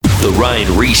The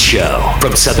Ryan Reese Show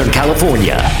from Southern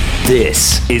California.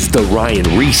 This is The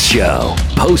Ryan Reese Show.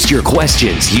 Post your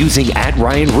questions using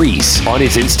 @Ryan Reese on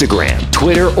his Instagram,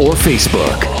 Twitter, or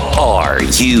Facebook. Are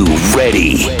you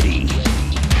ready?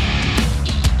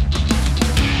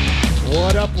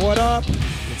 What up, what up?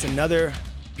 It's another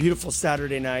beautiful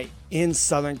Saturday night in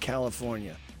Southern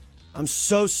California. I'm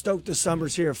so stoked the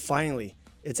summer's here, finally.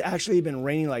 It's actually been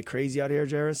raining like crazy out here,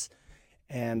 Jairus,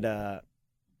 and I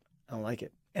don't like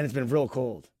it. And it's been real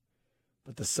cold.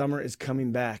 But the summer is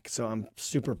coming back, so I'm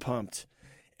super pumped.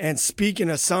 And speaking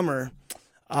of summer,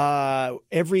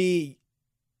 every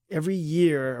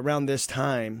year around this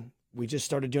time, we just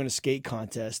started doing a skate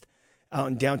contest out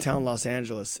in downtown Los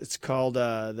Angeles. It's called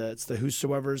it's the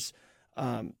Whosoever's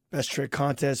Best Trick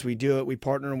Contest. We do it. We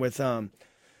partner with a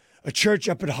church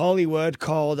up in Hollywood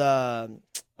called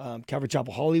Calvary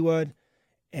Chapel Hollywood,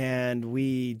 and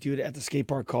we do it at the skate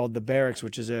park called the Barracks,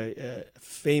 which is a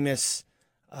famous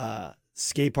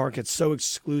skate park. It's so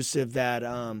exclusive that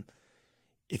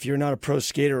if you're not a pro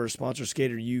skater or a sponsor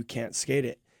skater, you can't skate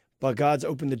it. But God's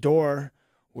opened the door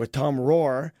with Tom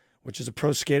Rohr, which is a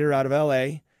pro skater out of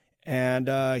LA,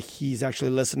 and he's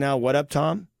actually listening now. What up,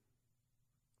 Tom?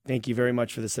 Thank you very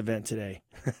much for this event today.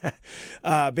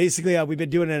 Basically, we've been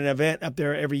doing an event up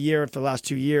there every year for the last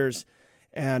 2 years,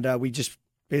 and we just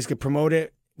basically promote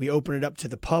it. We open it up to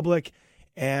the public,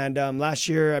 and last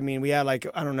year, we had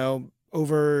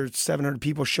over 700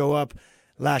 people show up.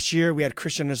 Last year, we had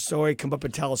Christian Hosoi come up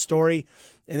and tell a story,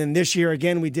 and then this year,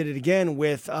 again, we did it again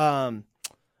with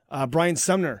Brian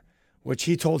Sumner, which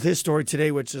he told his story today,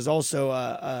 which is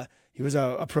also, he was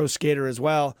a pro skater as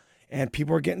well, and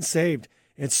people are getting saved.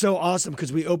 It's so awesome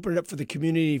because we open it up for the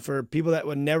community, for people that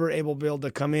were never be able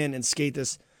to come in and skate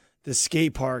this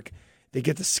skate park. They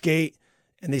get to skate,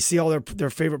 and they see all their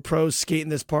favorite pros skate in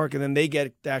this park, and then they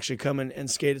get to actually come in and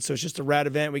skate it. So it's just a rad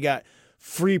event. We got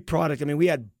free product. We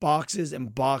had boxes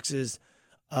and boxes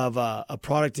of a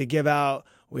product to give out.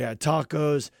 We had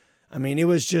tacos. It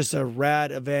was just a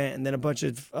rad event, and then a bunch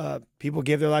of people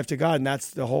gave their life to God, and that's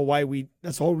the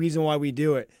whole reason why we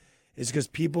do it, is because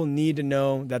people need to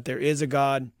know that there is a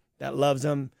God that loves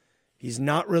them. He's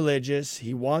not religious.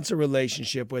 He wants a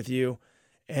relationship with you,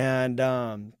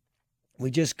 and we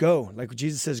just go. Like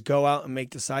Jesus says, go out and make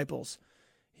disciples.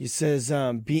 He says,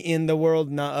 be in the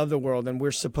world, not of the world, and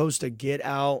we're supposed to get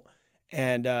out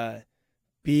and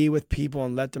be with people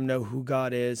and let them know who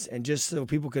God is, and just so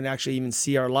people can actually even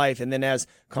see our life. And then as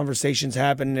conversations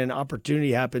happen and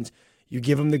opportunity happens, you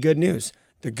give them the good news.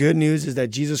 The good news is that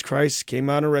Jesus Christ came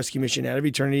out on a rescue mission out of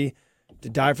eternity to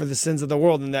die for the sins of the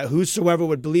world, and that whosoever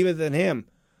would believe in him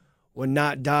would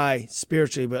not die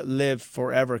spiritually but live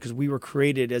forever, because we were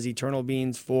created as eternal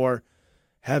beings for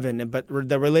heaven. But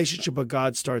the relationship with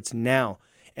God starts now.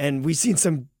 And we've seen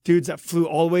some dudes that flew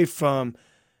all the way from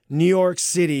New York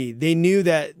City. They knew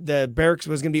that the barracks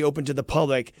was going to be open to the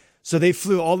public, so they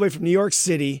flew all the way from New York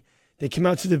City. They came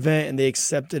out to the event and they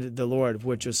accepted the Lord,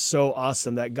 which was so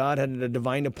awesome that God had a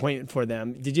divine appointment for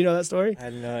them. Did you know that story? I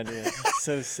had no idea.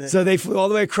 So sick. So they flew all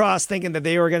the way across thinking that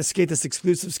they were going to skate this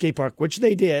exclusive skate park, which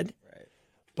they did. Right.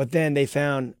 But then they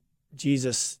found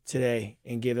Jesus today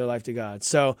and gave their life to God.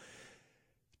 So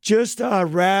just a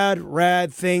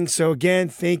rad thing. So again,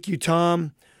 thank you,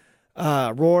 Tom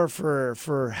Rohr,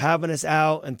 for having us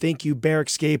out. And thank you, Barrack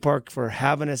Skate Park, for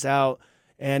having us out.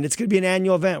 And it's going to be an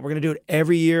annual event. We're going to do it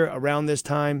every year around this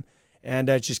time, and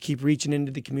just keep reaching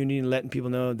into the community and letting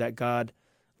people know that God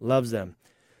loves them.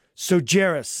 So,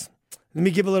 Jairus, let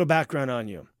me give a little background on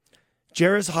you.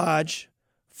 Jairus Hodge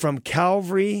from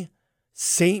Calvary,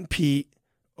 St. Pete,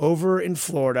 over in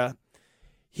Florida.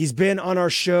 He's been on our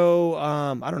show,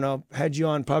 had you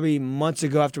on probably months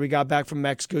ago after we got back from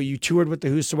Mexico. You toured with the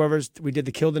Whosoevers. We did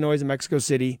the Kill the Noise in Mexico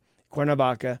City,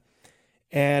 Cuernavaca.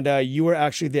 And you were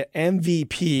actually the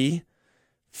MVP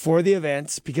for the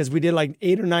events, because we did like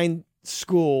 8 or 9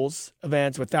 schools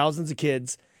events with thousands of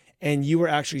kids, and you were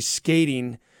actually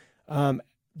skating,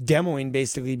 demoing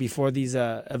basically before these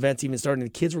events even started. And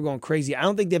the kids were going crazy. I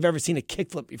don't think they've ever seen a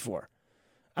kickflip before.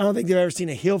 I don't think they've ever seen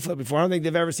a heel flip before. I don't think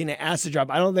they've ever seen an acid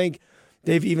drop. I don't think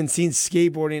they've even seen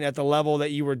skateboarding at the level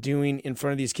that you were doing in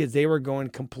front of these kids. They were going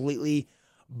completely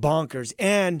bonkers.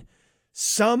 And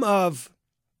some of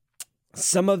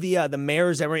the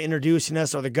mayors that were introducing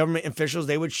us, or the government officials,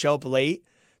 they would show up late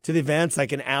to the events,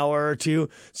 like an hour or two.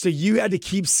 So you had to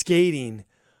keep skating.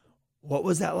 What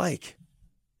was that like?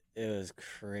 It was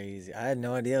crazy. I had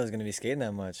no idea I was going to be skating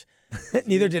that much.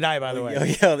 Neither did I, by the way.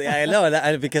 I know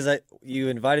that because you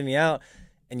invited me out,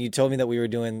 and you told me that we were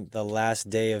doing the last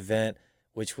day event,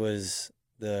 which was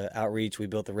the outreach. We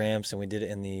built the ramps, and we did it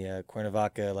in the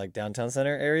Cuernavaca like downtown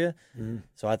center area.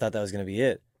 So I thought that was gonna be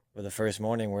it. But the first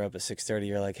morning, we're up at 6:30.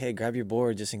 You're like, hey, grab your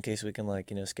board just in case we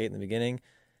can skate in the beginning.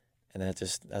 And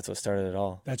that's what started it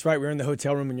all. That's right. We were in the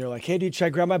hotel room, and you're like, hey, dude, should I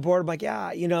grab my board? I'm like,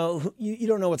 yeah, you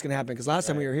don't know what's going to happen. Because last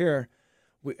time we were here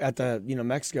at the,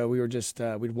 Mexico, we were just,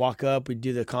 we'd walk up, we'd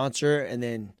do the concert, and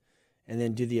then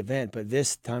do the event. But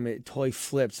this time it totally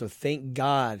flipped. So thank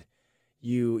God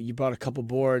you brought a couple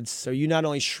boards. So you not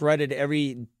only shredded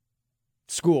every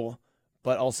school,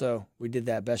 but also we did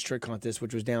that best trick contest,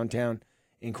 which was downtown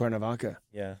in Cuernavaca.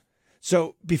 Yeah.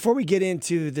 So before we get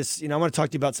into this, I want to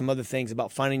talk to you about some other things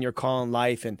about finding your call in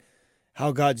life and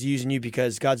how God's using you,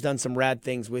 because God's done some rad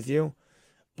things with you.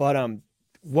 But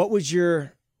what was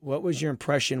your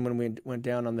impression when we went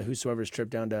down on the Whosoever's trip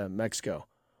down to Mexico?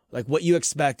 Like what you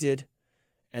expected,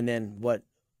 and then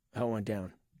how it went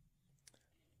down?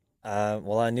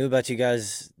 Well, I knew about you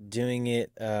guys doing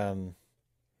it,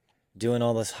 doing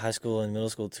all this high school and middle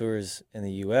school tours in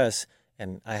the U.S.,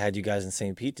 and I had you guys in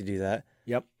St. Pete to do that.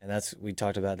 Yep. And we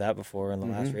talked about that before in the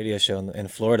last radio show in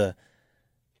Florida.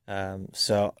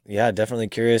 So yeah, definitely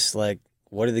curious, like,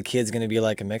 what are the kids going to be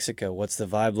like in Mexico? What's the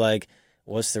vibe like?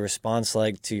 What's the response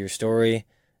like to your story?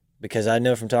 Because I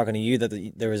know from talking to you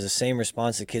that there was the same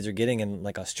response that kids are getting in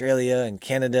like Australia and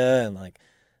Canada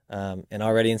and and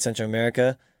already in Central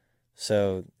America.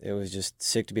 So it was just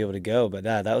sick to be able to go. But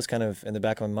that was kind of in the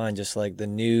back of my mind, just like the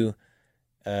new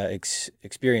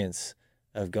experience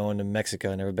of going to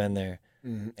Mexico. Never been there.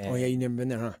 Oh yeah, you never been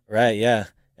there, huh? Right, yeah.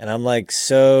 And I'm like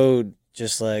so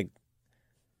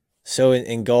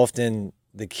engulfed in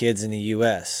the kids in the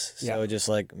U.S. So just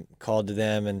like called to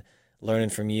them and learning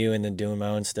from you, and then doing my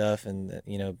own stuff, and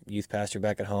youth pastor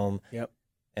back at home. Yep.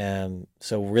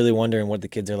 So really wondering what the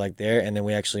kids are like there. And then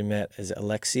we actually met, is it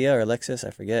Alexia or Alexis? I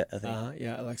forget. I think.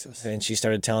 Yeah, Alexis. And she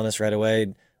started telling us right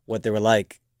away what they were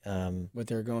like. What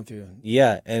they were going through.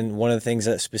 Yeah, and one of the things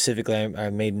that specifically I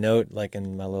made note, like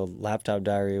in my little laptop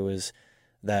diary, was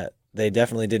that they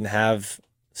definitely didn't have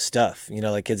stuff,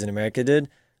 like kids in America did,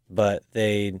 but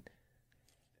they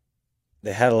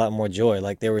had a lot more joy.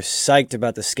 Like they were psyched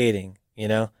about the skating,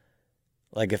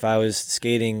 Like if I was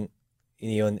skating,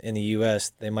 in the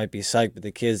U.S., they might be psyched, but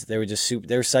the kids, they were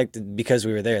psyched because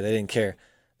we were there. They didn't care.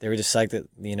 They were just psyched that,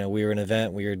 we were an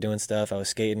event, we were doing stuff, I was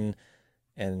skating,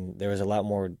 and there was a lot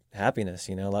more happiness,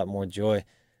 a lot more joy.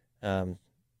 I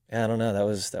don't know.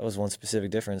 That was one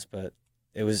specific difference, but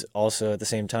it was also at the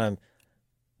same time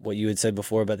what you had said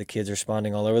before about the kids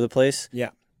responding all over the place. Yeah,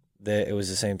 that it was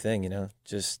the same thing, and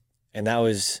that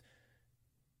was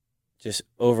just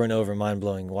over and over mind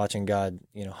blowing. Watching God,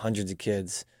 hundreds of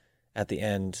kids at the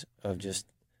end of just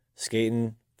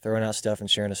skating, throwing out stuff, and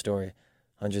sharing a story.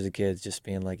 Hundreds of kids just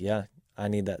being like, yeah, I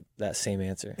need that same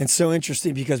answer. It's so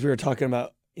interesting because we were talking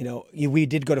about, we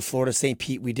did go to Florida, St.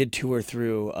 Pete. We did tour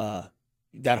through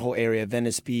that whole area,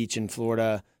 Venice Beach in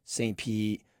Florida, St.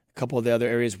 Pete, a couple of the other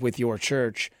areas with your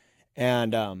church.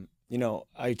 And,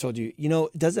 I told you,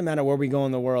 it doesn't matter where we go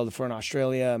in the world, if we're in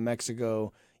Australia,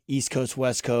 Mexico, East Coast,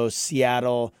 West Coast,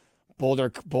 Seattle, Boulder,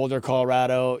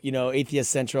 Colorado,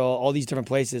 Atheist Central, all these different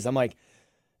places. I'm like,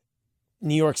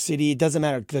 New York City, it doesn't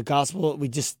matter. The gospel, we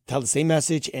just tell the same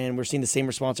message, and we're seeing the same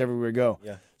response everywhere we go.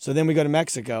 Yeah. So then we go to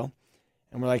Mexico,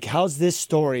 and we're like, how's this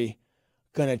story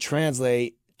going to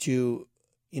translate to,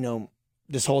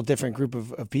 this whole different group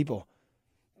of people?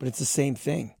 But it's the same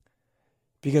thing.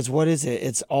 Because what is it?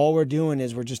 It's all we're doing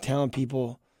is we're just telling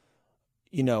people,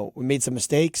 we made some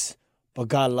mistakes, but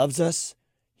God loves us.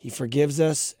 He forgives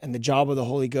us. And the job of the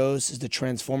Holy Ghost is to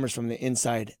transform us from the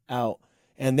inside out.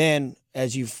 And then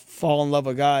as you fall in love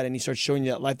with God and he starts showing you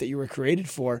that life that you were created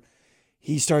for,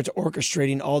 he starts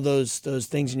orchestrating all those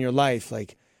things in your life,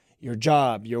 like your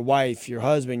job, your wife, your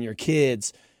husband, your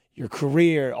kids, your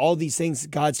career, all these things.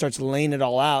 God starts laying it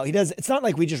all out. It's not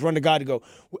like we just run to God to go,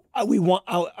 I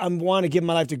want to give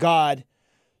my life to God,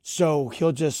 so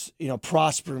he'll just,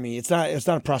 prosper me. It's not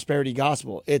a prosperity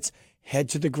gospel. It's head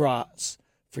to the cross,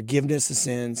 forgiveness of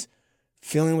sins,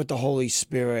 filling with the Holy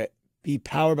Spirit, be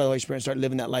powered by the Holy Spirit, and start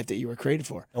living that life that you were created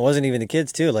for. It wasn't even the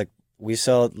kids too. Like we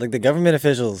saw, like the government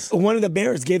officials. One of the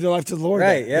bears gave their life to the Lord.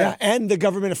 Right. There. Yeah. And the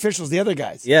government officials, the other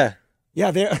guys. Yeah.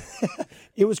 Yeah.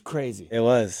 It was crazy. It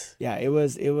was. Yeah. It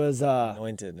was.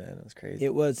 Anointed, man. It was crazy.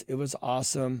 It was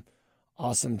awesome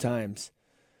times.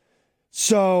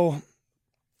 So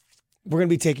we're gonna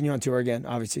be taking you on tour again,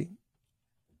 obviously.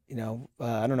 I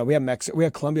don't know. We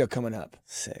have Colombia coming up.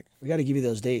 Sick. We got to give you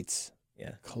those dates.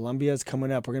 Yeah. Colombia's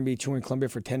coming up. We're going to be touring Colombia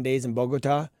for 10 days in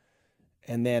Bogota.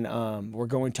 And then we're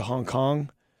going to Hong Kong.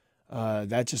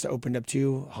 That just opened up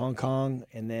too, Hong Kong.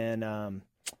 And then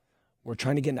We're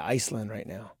trying to get into Iceland right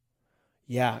now.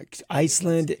 Yeah,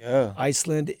 Iceland. Oh,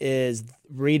 Iceland is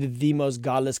rated the most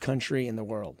godless country in the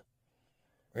world.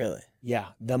 really? Yeah,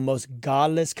 the most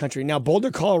godless country. Now,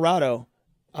 Boulder, Colorado,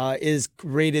 is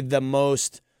rated the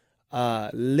most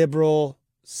liberal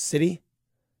city,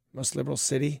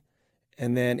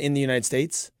 and then in the United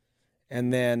States,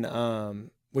 and then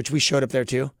which we showed up there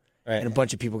too, Right. and a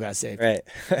bunch of people got saved. Right.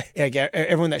 Yeah,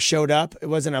 everyone that showed up, it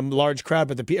wasn't a large crowd,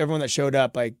 but everyone that showed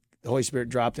up, like the Holy Spirit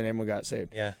dropped and everyone got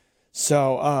saved. Yeah.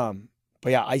 So,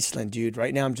 but yeah, Iceland, dude.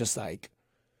 Right now, I'm just like,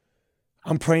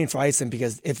 I'm praying for Iceland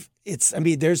because if it's, I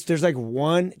mean, there's like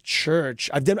one church.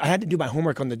 I had to do my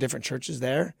homework on the different churches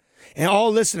there, and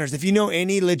all listeners, if you know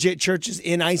any legit churches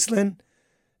in Iceland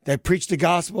that preach the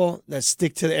gospel, that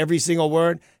stick to every single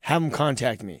word, have them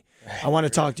contact me. I want to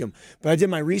talk to them. But I did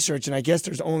my research, and I guess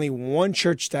there's only one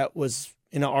church that was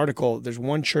in an article. There's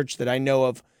one church that I know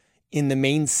of in the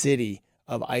main city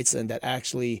of Iceland that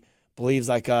actually believes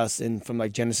like us, and from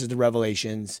like Genesis to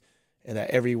Revelations, and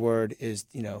that every word is,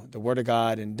 the word of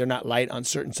God, and they're not light on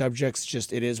certain subjects.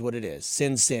 Just it is what it is.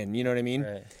 Sin. You know what I mean?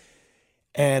 Right.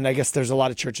 And I guess there's a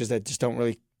lot of churches that just don't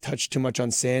really touch too much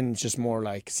on sin. It's just more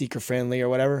like seeker friendly or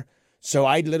whatever. So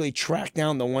I literally tracked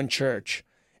down the one church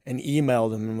and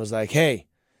emailed them and was like, hey,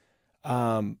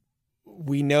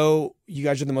 we know you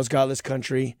guys are the most godless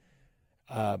country.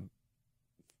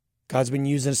 God's been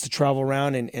using us to travel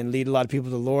around and lead a lot of people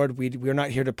to the Lord. We're not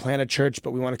here to plant a church,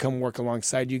 but we want to come work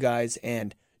alongside you guys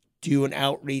and do an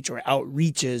outreach or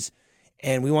outreaches.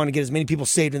 And we want to get as many people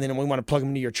saved, and then we want to plug them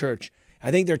into your church.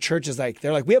 I think their church is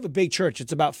they're like, we have a big church.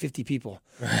 It's about 50 people.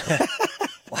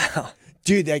 Wow.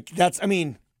 Dude, that's, I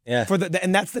mean, Yeah.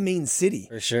 and that's the main city.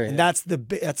 For sure. And yeah.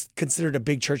 that's considered a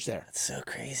big church there. That's so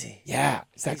crazy. Yeah.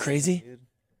 Is that crazy? Dude.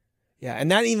 Yeah. And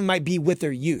that even might be with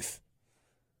their youth.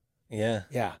 Yeah.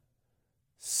 Yeah.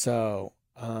 So,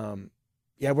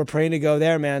 yeah, we're praying to go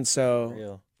there, man. So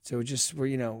Real.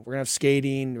 we're gonna have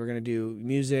skating. We're gonna do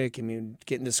music. I mean,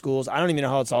 get into schools. I don't even know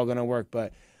how it's all gonna work,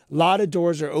 but a lot of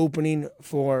doors are opening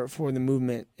for the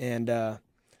movement, and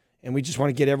we just want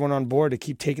to get everyone on board to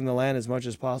keep taking the land as much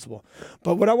as possible.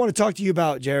 But what I want to talk to you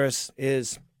about, Jairus,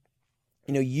 is,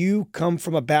 you come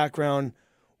from a background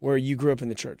where you grew up in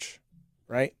the church,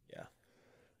 right? Yeah.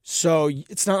 So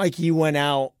it's not like you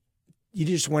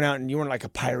just went out and you weren't like a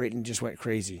pirate and just went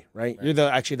crazy, right? You're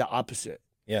actually the opposite.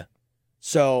 Yeah.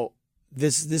 So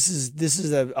this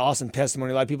is an awesome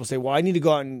testimony. A lot of people say, well,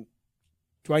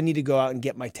 do I need to go out and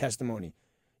get my testimony?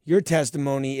 Your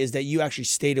testimony is that you actually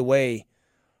stayed away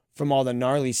from all the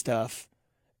gnarly stuff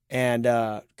and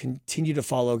continue to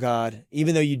follow God.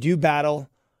 Even though you do battle,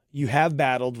 you have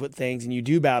battled with things, and you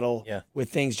do battle with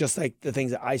things just like the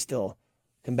things that I still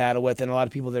can battle with, and a lot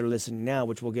of people that are listening now,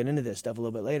 which we'll get into this stuff a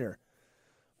little bit later.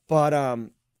 But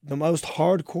the most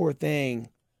hardcore thing,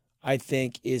 I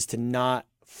think, is to not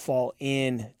fall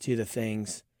into the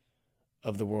things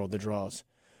of the world, the draws.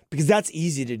 Because that's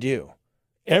easy to do.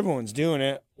 Everyone's doing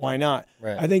it. Why not?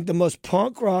 Right. I think the most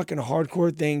punk rock and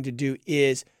hardcore thing to do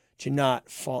is to not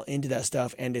fall into that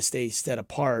stuff and to stay set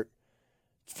apart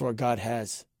for what God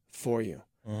has for you.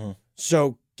 Mm-hmm.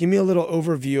 So give me a little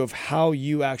overview of how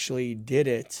you actually did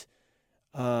it.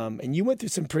 And you went through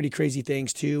some pretty crazy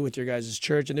things too with your guys'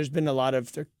 church. And there could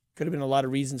have been a lot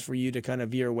of reasons for you to kind of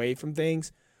veer away from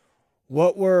things.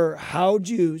 How'd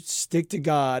you stick to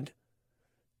God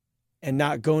and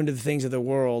not go into the things of the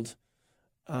world,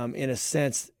 in a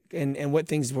sense, and what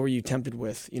things were you tempted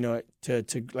with, to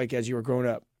like, as you were growing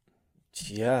up?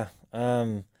 Yeah.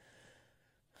 Well,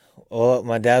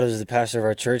 my dad was the pastor of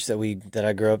our church that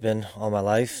I grew up in all my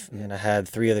life, and I had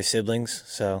 3 other siblings.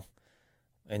 So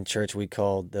in church, we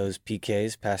called those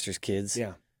PKs, pastor's kids.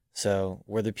 Yeah. So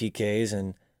we're the PKs,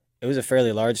 and it was a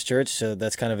fairly large church, so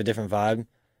that's kind of a different vibe,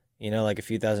 like a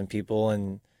few thousand people,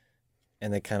 and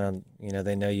they kind of,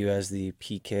 they know you as the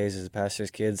PKs, as the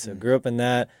pastor's kids. So grew up in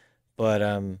that, but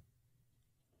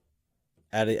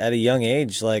at a young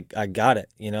age, like, I got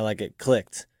it, like it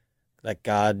clicked. Like,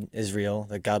 God is real,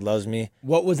 that God loves me.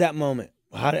 What was that moment?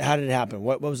 How did it happen?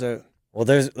 What was it? Well,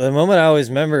 there's the moment I always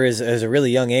remember is a really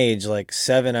young age, like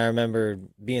 7. I remember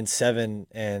being 7,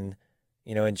 and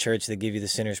in church they give you the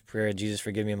sinner's prayer, Jesus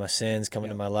forgive me my sins, come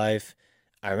into my life.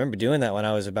 I remember doing that when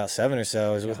I was about 7 or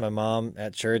so. I was with my mom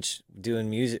at church doing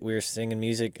music. We were singing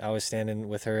music. I was standing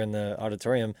with her in the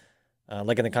auditorium,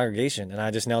 like in the congregation, and I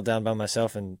just knelt down by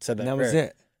myself and said that prayer. Was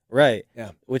it. Right.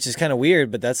 Yeah. Which is kind of weird,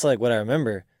 but that's like what I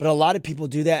remember. But a lot of people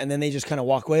do that, and then they just kind of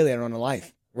walk away later on in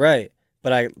life. Right.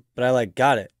 But I like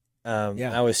got it.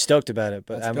 I was stoked about it.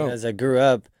 But as I grew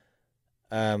up,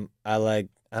 I don't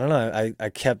know. I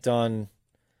kept on,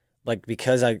 like,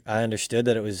 because I understood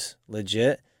that it was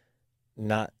legit.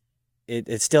 not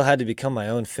it still had to become my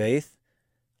own faith,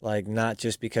 like not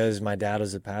just because my dad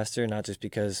was a pastor, not just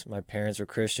because my parents were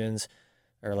Christians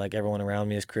or like everyone around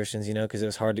me is Christians, you know, because it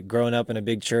was hard to growing up in a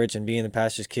big church and being the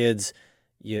pastor's kids,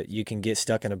 you can get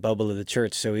stuck in a bubble of the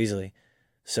church so easily.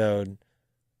 So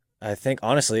I think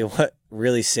honestly what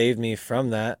really saved me from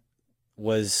that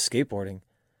was skateboarding.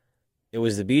 It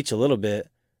was the beach a little bit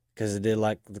because I did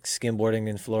like skimboarding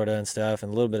in Florida and stuff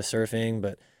and a little bit of surfing,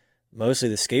 but mostly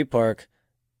the skate park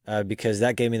because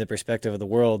that gave me the perspective of the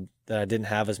world that I didn't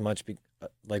have as much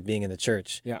like being in the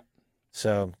church. Yeah.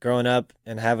 So growing up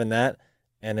and having that,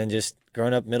 and then just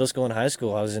growing up middle school and high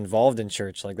school, I was involved in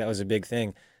church. Like that was a big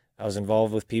thing. I was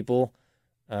involved with people,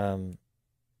 and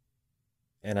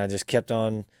I just kept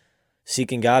on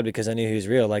seeking God because I knew He was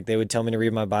real. Like they would tell me to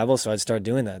read my Bible, so I'd start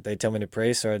doing that. They'd tell me to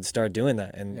pray, so I'd start doing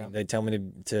that. And they'd tell me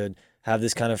to have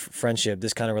this kind of friendship,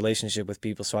 this kind of relationship with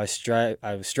people. So I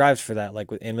strived for that,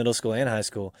 like in middle school and high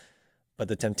school. But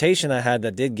the temptation I had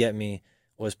that did get me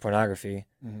was pornography,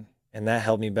 and that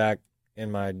held me back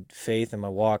in my faith and my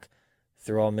walk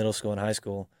through all middle school and high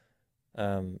school.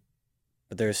 But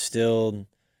there's still,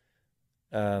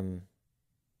 like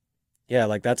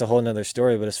that's a whole nother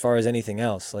story. But as far as anything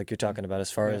else, like you're talking about,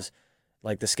 as far as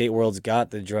like the skate world's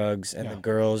got the drugs and the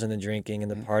girls and the drinking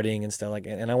and the partying and stuff like,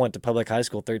 and I went to public high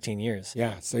school 13 years.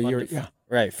 Yeah. So you're,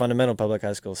 right. Fundamental public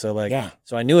high school. So like,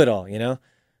 so I knew it all, you know?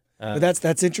 But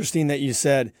that's interesting that you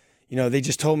said, you know, they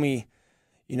just told me,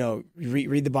 you know,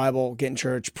 read the Bible, get in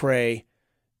church, pray,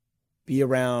 be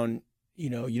around, you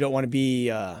know, you don't want to be,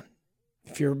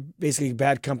 if you're basically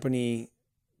bad company,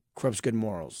 corrupts good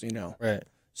morals, you know? Right.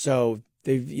 So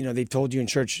they've told you in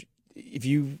church, if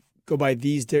you go by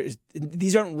these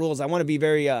aren't rules. I want to be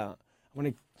very, I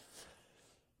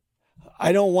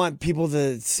don't want people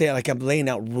to say like I'm laying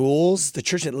out rules. The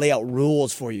church didn't lay out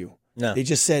rules for you. No. They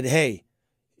just said, hey,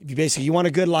 if you want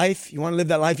a good life, you want to live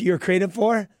that life you were created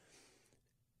for,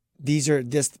 do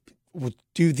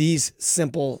these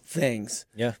simple things.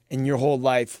 Yeah. And your whole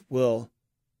life will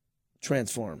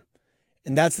transform.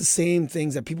 And that's the same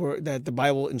things that the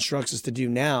Bible instructs us to do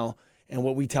now. And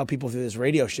what we tell people through this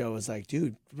radio show is like,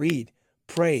 dude, read,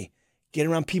 pray, get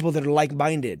around people that are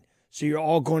like-minded. So you're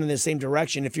all going in the same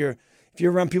direction. If you're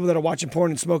around people that are watching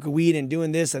porn and smoking weed and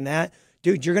doing this and that,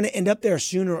 dude, you're going to end up there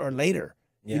sooner or later.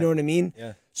 Yeah. You know what I mean?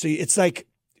 Yeah. So it's like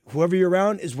whoever you're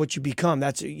around is what you become.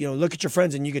 That's, you know, look at your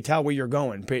friends and you can tell where you're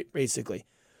going, basically.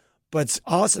 But it's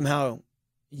awesome how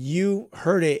you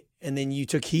heard it and then you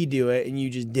took heed to it and you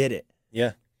just did it.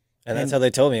 Yeah. And that's how they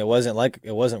told me. It wasn't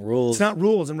rules. It's not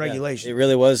rules and regulations. It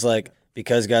really was like,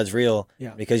 because God's real,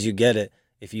 because you get it.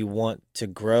 If you want to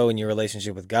grow in your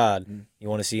relationship with God, you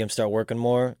want to see Him start working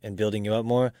more and building you up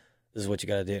more, this is what you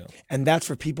got to do. And that's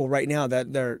for people right now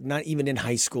that they're not even in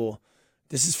high school.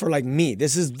 This is for like me.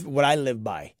 This is what I live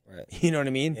by. Right. You know what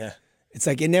I mean? Yeah. It's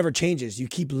like it never changes. You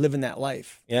keep living that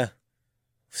life. Yeah.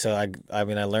 So I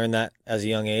learned that as a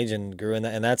young age and grew in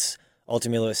that, and that's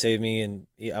ultimately what saved me. And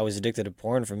I was addicted to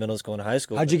porn from middle school and high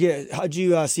school. How'd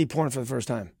you see porn for the first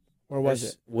time? Where was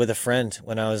it? With a friend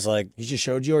when I was like. He just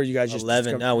showed you, or you guys just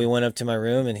 11? No, we went up to my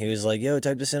room and he was like, "Yo,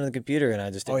 type this in on the computer," and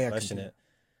I just didn't question it.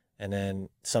 And then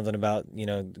something about, you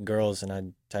know, girls, and I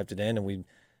typed it in, and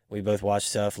we both watched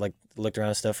stuff, like looked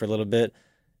around stuff for a little bit,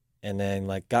 and then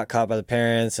like got caught by the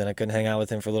parents, and I couldn't hang out with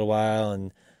him for a little while,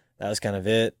 and that was kind of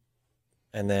it.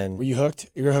 And then were you hooked?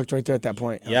 You were hooked right there at that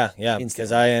point. Yeah,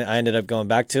 because I ended up going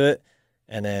back to it,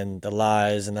 and then the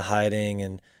lies and the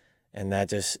hiding, and that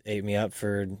just ate me up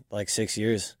for like 6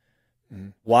 years.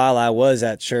 Mm-hmm. While I was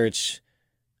at church,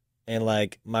 and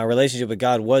like my relationship with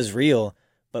God was real,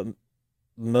 but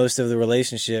most of the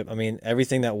relationship, I mean,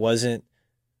 everything that wasn't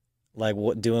like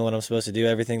doing what I'm supposed to do,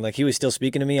 everything, like He was still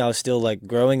speaking to me. I was still like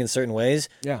growing in certain ways.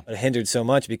 Yeah. But it hindered so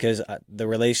much because the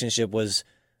relationship was,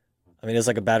 I mean, it was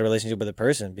like a bad relationship with a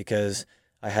person because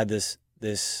I had this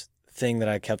thing that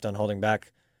I kept on holding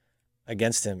back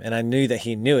against Him. And I knew that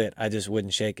He knew it. I just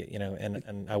wouldn't shake it, you know,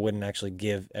 and I wouldn't actually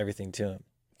give everything to Him.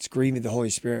 It's grieving the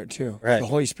Holy Spirit too. Right. The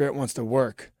Holy Spirit wants to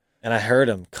work. And I heard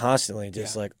Him constantly,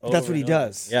 just like, but that's what He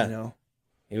does. Yeah. You know?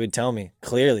 He would tell me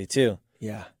clearly too.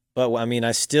 Yeah. But I mean,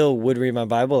 I still would read my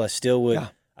Bible. I still would. Yeah.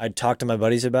 I'd talk to my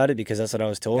buddies about it because that's what I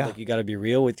was told. Yeah. Like, you got to be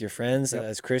real with your friends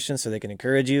as Christians so they can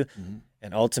encourage you. Mm-hmm.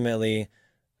 And ultimately,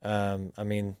 I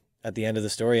mean, at the end of the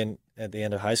story and at the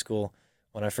end of high school,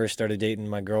 when I first started dating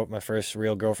my first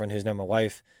real girlfriend, who's now my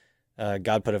wife,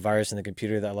 God put a virus in the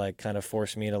computer that like kind of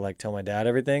forced me to like tell my dad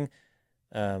everything.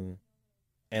 And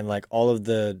like all of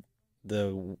the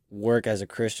work as a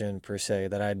Christian per se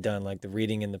that I'd done, like the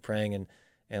reading and the praying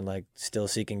and like still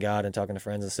seeking God and talking to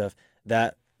friends and stuff,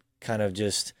 that kind of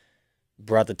just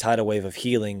brought the tidal wave of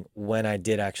healing when I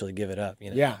did actually give it up.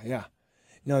 You know? Yeah.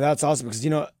 No, that's awesome because,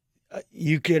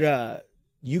 you could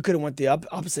have went the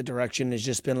opposite direction. It's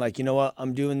just been like, you know what,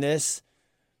 I'm doing this,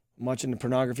 I'm watching the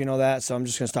pornography and all that, so I'm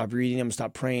just going to stop reading, I'm going to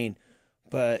stop praying.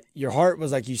 But your heart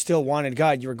was like, you still wanted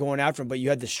God, you were going after him, but you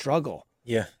had the struggle.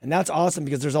 Yeah. And that's awesome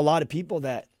because there's a lot of people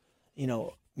that,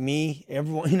 me,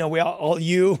 everyone, we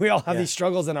all have these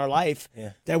struggles in our life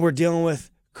that we're dealing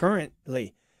with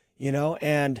currently,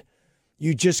 and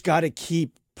you just got to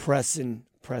keep pressing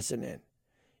in.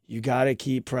 You got to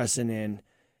keep pressing in.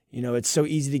 It's so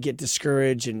easy to get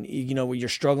discouraged and, when you're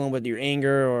struggling with your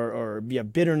anger or be a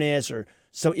bitterness or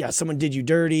someone did you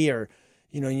dirty or,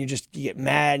 and you get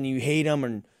mad and you hate them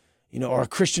and, or a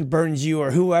Christian burns you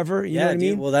or whoever, you know what I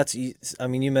mean? Well,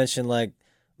 you mentioned like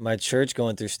my church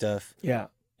going through stuff. Yeah.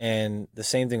 And the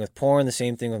same thing with porn, the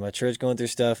same thing with my church going through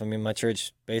stuff. I mean, my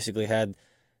church basically had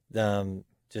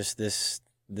just this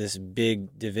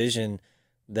big division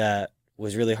that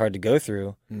was really hard to go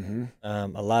through. Mm-hmm.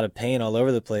 A lot of pain all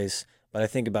over the place. But I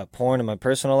think about porn in my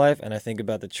personal life, and I think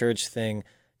about the church thing,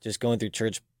 just going through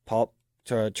church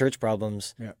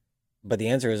problems. Yeah. But the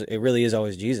answer is, it really is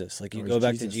always Jesus. Like you go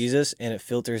back to Jesus, and it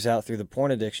filters out through the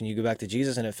porn addiction. You go back to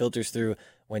Jesus, and it filters through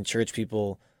when church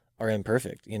people are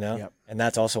imperfect. Yep. And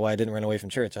that's also why I didn't run away from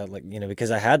church. Because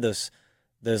I had those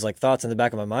like thoughts in the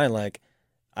back of my mind, like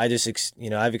I've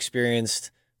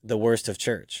experienced the worst of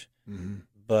church,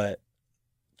 but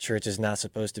church is not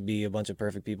supposed to be a bunch of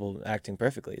perfect people acting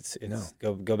perfectly. It's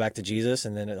go back to Jesus,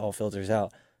 and then it all filters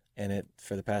out. And it,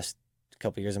 for the past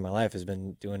couple of years of my life, has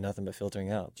been doing nothing but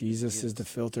filtering out. Jesus is the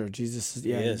filter. Jesus is,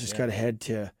 you just got to head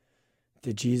to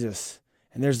Jesus.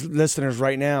 And there's listeners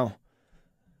right now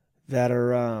that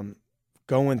are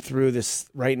going through this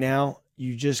right now.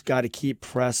 You just got to keep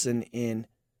pressing in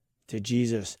to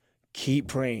Jesus. Keep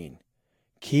praying,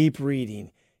 keep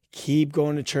reading, keep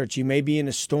going to church. You may be in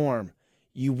a storm.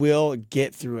 You will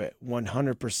get through it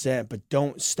 100%, but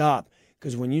don't stop.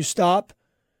 Because when you stop,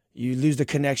 you lose the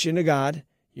connection to God.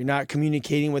 You're not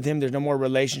communicating with him. There's no more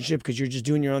relationship because you're just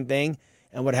doing your own thing.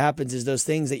 And what happens is those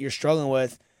things that you're struggling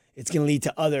with, it's going to lead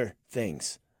to other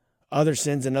things, other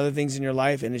sins and other things in your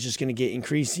life. And it's just going to get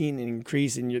increasing and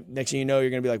increase. And next thing you know, you're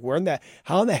going to be like,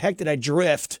 how in the heck did I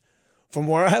drift from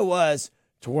where I was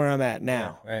to where I'm at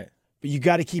now? Yeah, right. But you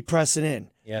got to keep pressing in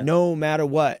no matter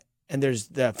what. And there's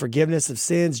the forgiveness of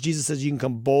sins. Jesus says you can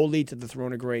come boldly to the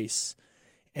throne of grace.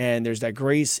 And there's that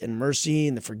grace and mercy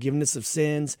and the forgiveness of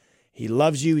sins. He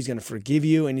loves you. He's going to forgive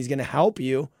you, and he's going to help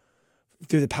you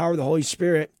through the power of the Holy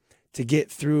Spirit to get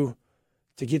through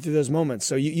those moments.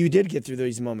 So you did get through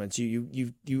these moments.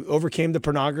 You overcame the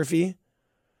pornography.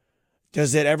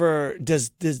 Does it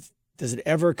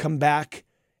ever come back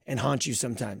and haunt you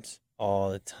sometimes?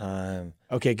 All the time.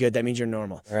 Okay, good. That means you're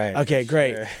normal. Right. Okay,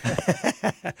 great. Sure.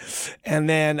 And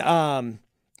then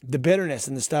the bitterness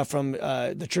and the stuff from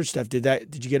the church stuff, did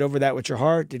you get over that with your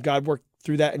heart? Did God work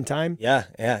through that in time? Yeah.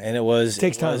 And it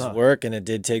takes time, huh? work, and it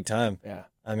did take time. Yeah.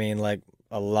 I mean, like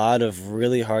a lot of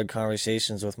really hard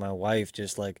conversations with my wife,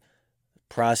 just like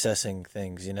processing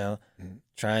things,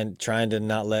 trying to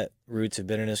not let roots of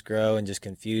bitterness grow and just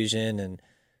confusion. And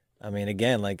I mean,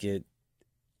 again, like you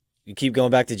keep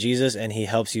going back to Jesus, and he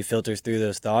helps you filter through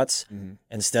those thoughts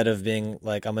instead of being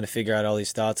like, I'm going to figure out all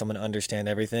these thoughts, I'm going to understand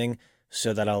everything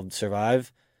so that I'll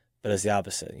survive. But it's the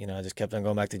opposite. I just kept on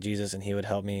going back to Jesus, and he would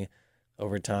help me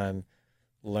over time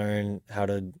learn how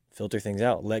to filter things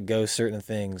out, let go certain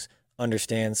things,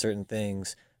 understand certain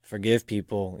things, forgive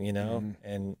people,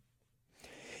 and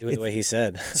do it the way he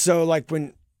said. So like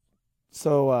when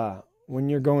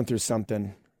you're going through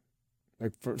something,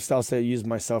 like I'll say, use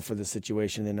myself for the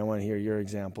situation, then I want to hear your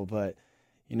example. But,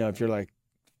 if you're like,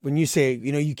 when you say,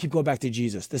 you keep going back to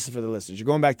Jesus, this is for the listeners. You're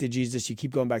going back to Jesus. You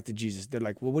keep going back to Jesus. They're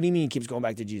like, well, what do you mean he keeps going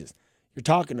back to Jesus? You're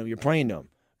talking to him. You're praying to him.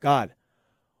 God,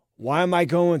 why am I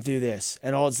going through this?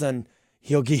 And all of a sudden,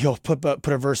 he'll put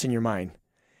a verse in your mind.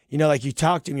 Like you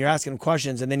talk to him, you're asking him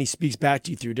questions, and then he speaks back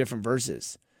to you through different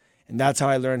verses. And that's how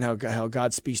I learned how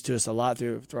God speaks to us a lot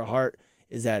through our heart,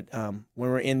 is that when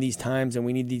we're in these times and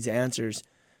we need these answers,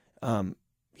 the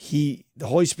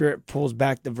Holy Spirit pulls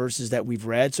back the verses that we've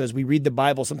read. So as we read the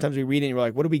Bible, sometimes we read it and we're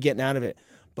like, what are we getting out of it?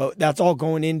 But that's all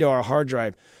going into our hard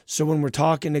drive. So when we're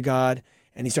talking to God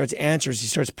and he starts answers, he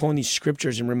starts pulling these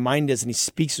scriptures and remind us, and he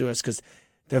speaks to us because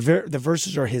the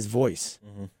verses are his voice.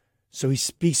 Mm-hmm. So he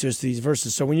speaks to us through these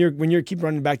verses. So when you keep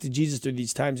running back to Jesus through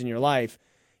these times in your life,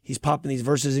 he's popping these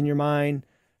verses in your mind.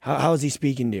 How is he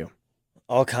speaking to you?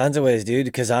 All kinds of ways, dude,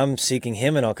 because I'm seeking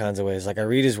him in all kinds of ways. Like I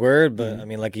read his word, but I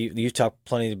mean, like you've talked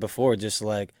plenty before, just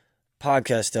like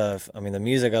podcast stuff. I mean, the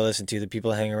music I listen to, the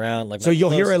people I hang around. Like, So you'll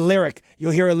hear a lyric.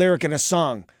 You'll hear a lyric in a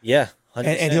song. Yeah. 100%.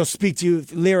 And he'll speak to you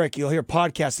lyric. You'll hear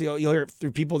podcasts. You'll hear it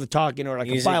through people that talking or like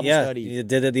Music, a Bible study. He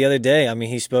did it the other day. I mean,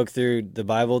 he spoke through the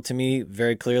Bible to me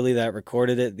very clearly. That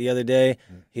recorded it the other day.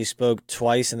 He spoke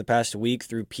twice in the past week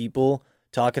through people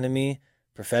talking to me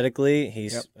prophetically.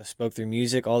 He spoke through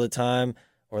music all the time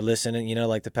or listening, you know,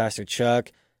 like the Pastor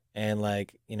Chuck. And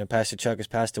like, you know, Pastor Chuck has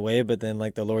passed away, but then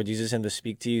like the Lord uses him to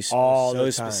speak to you so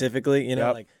specifically, you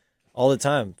know, like all the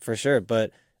time for sure.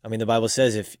 But I mean, the Bible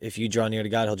says if you draw near to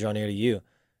God, he'll draw near to you.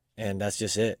 And that's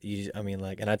just it. I mean,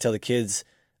 like, and I tell the kids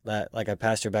that, like, I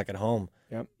pastor back at home.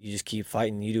 Yep. You just keep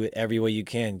fighting. You do it every way you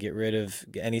can. Get rid of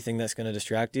anything that's going to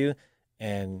distract you.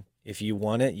 And if you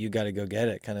want it, you got to go get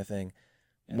it, kind of thing.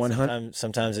 100.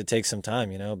 Sometimes it takes some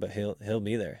time, you know, but he'll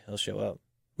be there. He'll show up.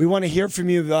 We want to hear from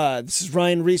you. This is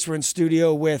Ryan Reese. We're in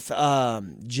studio with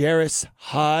Jairus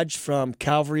Hodge from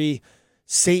Calvary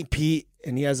St. Pete.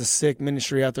 And he has a sick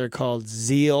ministry out there called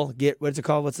Zeal. What's it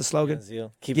called? What's the slogan? Yeah,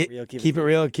 Zeal. Keep it real. Keep it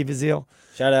real. Keep it zeal.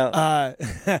 Shout out. Why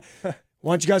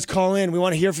don't you guys call in? We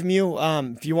want to hear from you.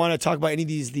 If you want to talk about any of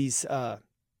these I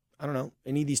don't know,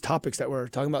 any of these topics that we're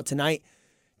talking about tonight,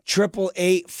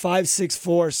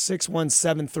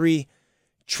 888-564-6173.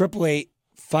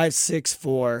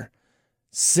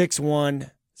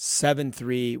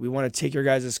 888-564-6173. We want to take your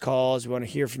guys' calls. We want to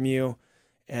hear from you.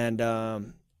 And I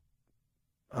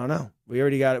don't know. We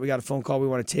already got it. We got a phone call we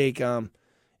want to take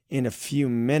in a few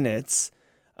minutes.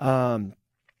 Let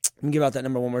me give out that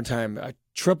number one more time.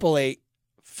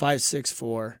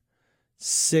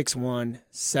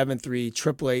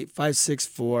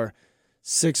 888-564-6173.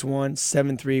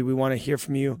 888-564-6173. We want to hear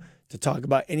from you to talk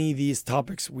about any of these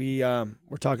topics we're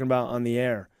talking about on the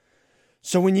air.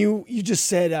 So when you just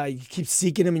said you keep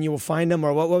seeking him and you will find him,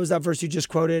 or what was that verse you just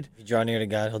quoted? You draw near to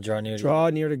God, he'll draw near to you. Draw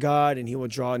near to God and he will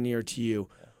draw near to you.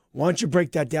 Why don't you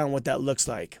break that down, what that looks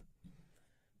like?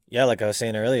 Yeah, like I was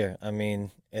saying earlier, I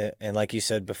mean, and like you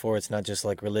said before, it's not just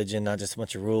like religion, not just a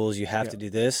bunch of rules. You have to do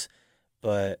this,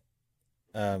 but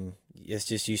it's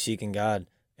just you seeking God,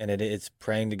 and it's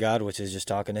praying to God, which is just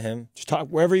talking to him. Just talk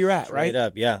wherever you're at, right? Straight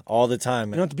up, yeah, all the time.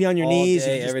 You don't have to be on your knees.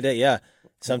 Day, every day, yeah.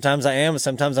 Sometimes I am,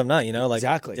 sometimes I'm not, you know, like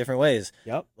different ways.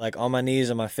 Yep. Like on my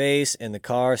knees, on my face, in the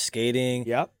car, skating.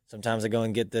 Yep. Sometimes I go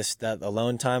and get that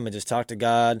alone time and just talk to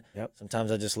God. Yep.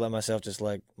 Sometimes I just let myself just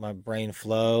like my brain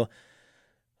flow.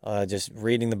 Just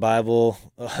reading the Bible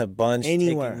a bunch,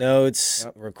 taking notes,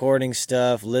 recording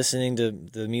stuff, listening to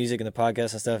the music and the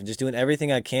podcast and stuff, just doing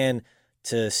everything I can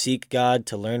to seek God,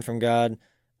 to learn from God.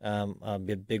 A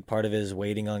big part of it is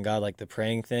waiting on God, like the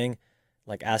praying thing,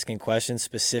 like asking questions,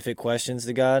 specific questions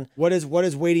to God. What is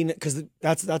waiting? Because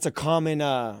that's a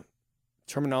common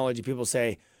terminology. People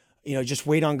say, you know, just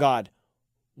wait on God.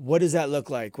 What does that look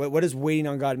like? What does waiting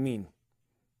on God mean?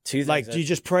 Two things. Like, do you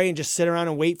just pray and just sit around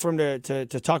and wait for him to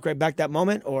talk right back that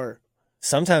moment, or?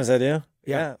 Sometimes I do.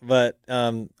 Yeah. But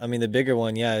I mean, the bigger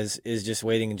one, is just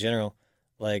waiting in general.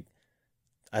 Like,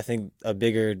 I think a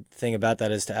bigger thing about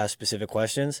that is to ask specific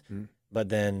questions. Mm-hmm. But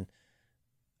then,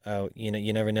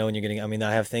 you never know when you're getting. I mean,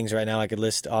 I have things right now I could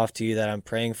list off to you that I'm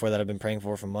praying for, that I've been praying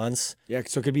for months. Yeah,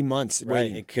 so it could be months. Right,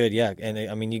 waiting. it could, yeah. And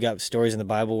I mean, you got stories in the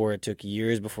Bible where it took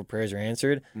years before prayers are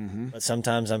answered. Mm-hmm. But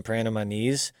sometimes I'm praying on my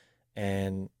knees,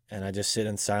 and I just sit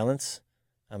in silence.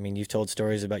 I mean, you've told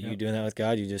stories about you doing that with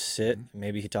God. You just sit, and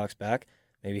maybe he talks back.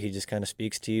 Maybe he just kind of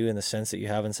speaks to you in the sense that you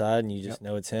have inside, and you just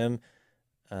know it's him.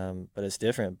 But it's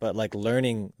different. But like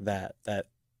learning that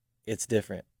it's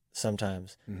different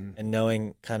sometimes, and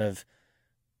knowing kind of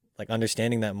like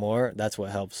understanding that more, that's what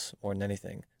helps more than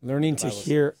anything. Learning to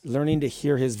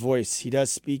hear his voice. He does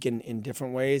speak in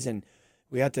different ways, and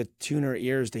we have to tune our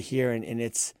ears to hear, and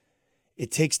it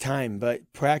takes time, but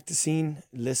practicing,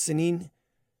 listening,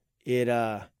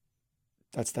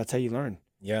 that's how you learn.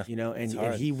 Yeah. You know,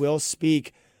 and he will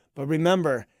speak. But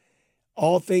remember,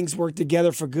 all things work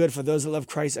together for good for those that love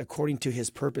Christ according to his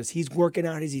purpose. He's working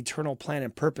out his eternal plan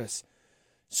and purpose.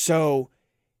 So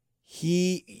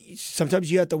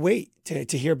sometimes you have to wait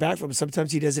to hear back from him.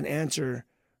 Sometimes he doesn't answer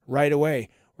right away.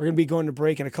 We're going to be going to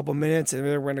break in a couple minutes, and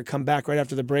then we're going to come back right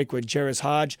after the break with Jairus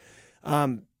Hodge.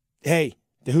 Hey,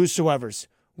 the Whosoevers.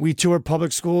 We tour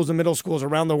public schools and middle schools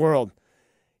around the world.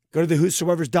 Go to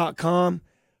thewhosoevers.com.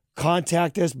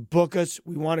 Contact us. Book us.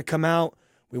 We want to come out.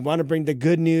 We want to bring the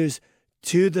good news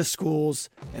to the schools,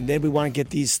 and then we want to get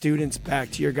these students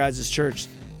back to your guys' church.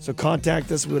 So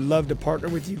contact us. We would love to partner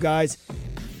with you guys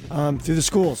through the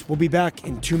schools. We'll be back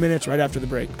in 2 minutes right after the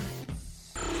break.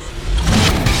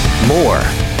 More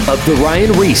of The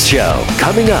Ryan Reese Show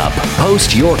coming up.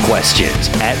 Post your questions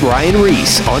at Ryan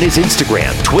Reese on his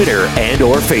Instagram, Twitter, and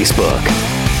or Facebook.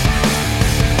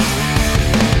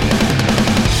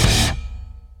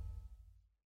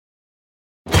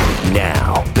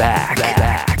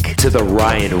 to the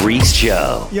Ryan Reese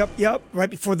Show. Yep. Right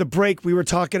before the break, we were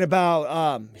talking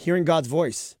about hearing God's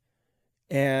voice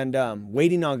and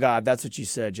waiting on God. That's what you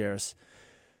said, Jairus.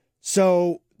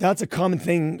 So that's a common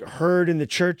thing heard in the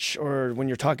church, or when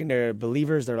you're talking to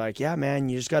believers, they're like, yeah, man,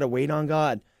 you just got to wait on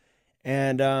God.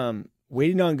 And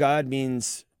waiting on God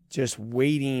means just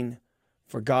waiting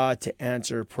for God to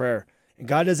answer prayer. And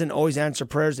God doesn't always answer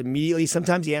prayers immediately.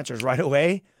 Sometimes he answers right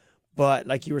away. But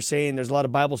like you were saying, there's a lot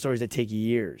of Bible stories that take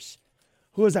years.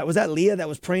 Who was that? Was that Leah that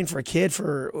was praying for a kid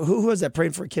for, who was that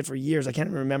praying for a kid for years? I can't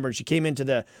remember. And she came into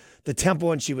the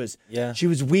temple and she was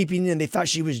weeping and they thought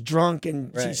she was drunk.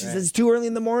 And she says, it's too early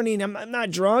in the morning. I'm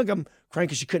not drunk. I'm crying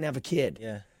because she couldn't have a kid.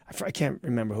 Yeah. I can't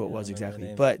remember who it was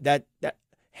exactly. But that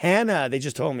Hannah, they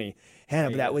just told me.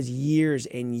 Hannah, but that was years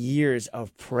and years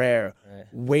of prayer,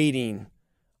 waiting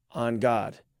on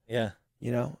God. Yeah.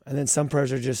 You know, and then some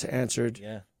prayers are just answered,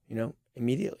 you know,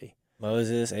 immediately.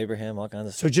 Moses, Abraham, all kinds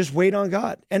of stuff. So just wait on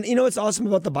God. And you know what's awesome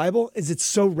about the Bible is it's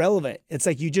so relevant. It's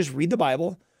like you just read the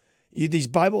Bible. These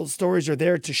Bible stories are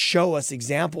there to show us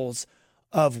examples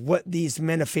of what these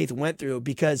men of faith went through,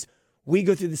 because we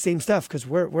go through the same stuff because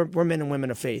we're men and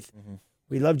women of faith. Mm-hmm.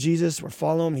 We love Jesus. We're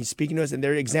following him. He's speaking to us. And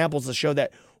they're examples to show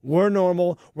that we're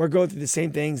normal. We're going through the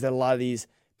same things that a lot of these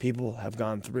people have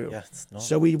gone through. Yeah,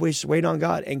 so we wait on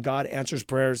God, and God answers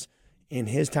prayers in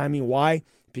his timing. Why?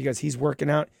 Because he's working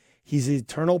out his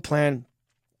eternal plan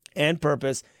and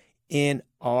purpose in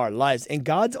our lives. And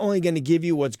God's only going to give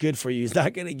you what's good for you. He's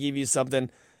not going to give you something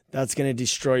that's going to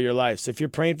destroy your life. So if you're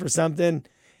praying for something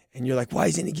and you're like, why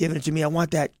isn't he giving it to me? I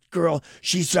want that girl.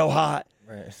 She's so hot.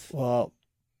 Right. Well,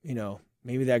 you know,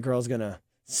 maybe that girl's going to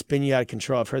spin you out of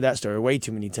control. I've heard that story way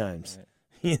too many times. Right.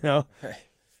 You know? Right.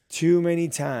 Too many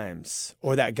times.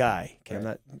 Or that guy. Okay, I'm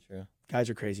not. True. Guys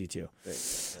are crazy too.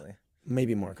 Really.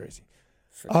 Maybe more crazy.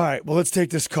 All right, well, let's take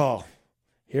this call.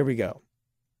 Here we go.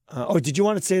 Did you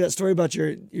want to say that story about your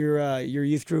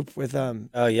youth group with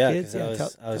Oh yeah,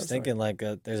 because I was thinking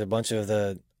there's a bunch of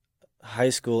the high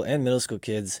school and middle school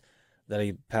kids that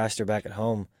I pastor back at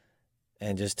home,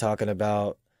 and just talking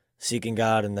about seeking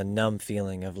God and the numb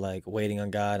feeling of like waiting on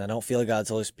God. I don't feel God's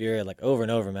Holy Spirit, like over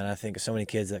and over, man. I think of so many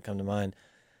kids that come to mind,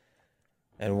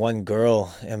 and one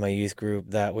girl in my youth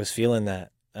group that was feeling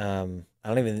that. I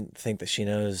don't even think that she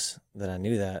knows that I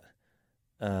knew that.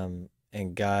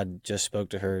 And God just spoke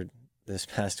to her this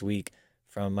past week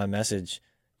from my message,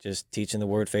 just teaching the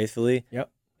word faithfully. Yep.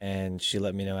 And she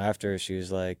let me know after. She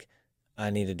was like,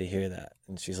 I needed to hear that.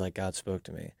 And she's like, God spoke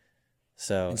to me.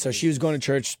 So she was going to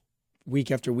church week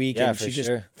after week, and she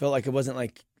just felt like it wasn't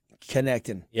like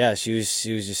connecting. Yeah, she was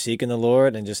just seeking the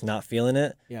Lord and just not feeling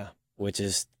it. Yeah. Which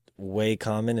is way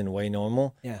common and way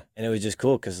normal. Yeah. And it was just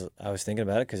cool because I was thinking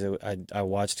about it because I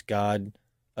watched God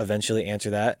eventually answer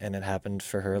that, and it happened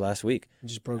for her last week.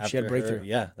 She had breakthrough.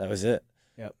 Yeah, that was it.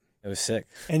 Yep. It was sick.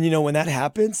 And you know, when that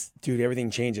happens, dude,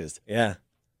 everything changes. Yeah.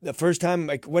 The first time,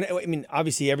 like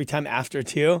obviously every time after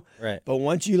too. Right. But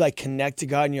once you like connect to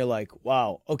God and you're like,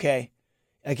 wow, okay.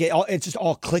 Like it just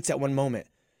all clicks at one moment.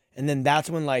 And then that's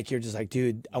when like, you're just like,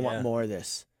 dude, I want more of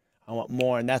this. I want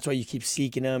more. And that's why you keep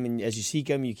seeking them. And as you seek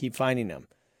them, you keep finding them.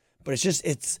 But I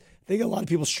think a lot of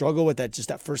people struggle with that, just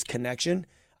that first connection.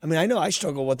 I mean, I know I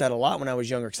struggled with that a lot when I was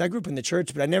younger because I grew up in the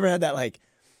church, but I never had that like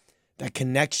that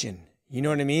connection. You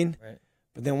know what I mean? Right.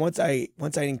 But then once I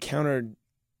encountered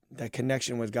that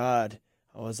connection with God,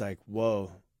 I was like,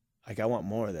 whoa, like I want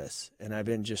more of this. And I've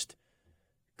been just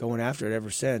going after it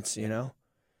ever since, you know?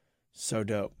 So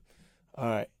dope. All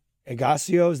right.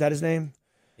 Ignacio, is that his name?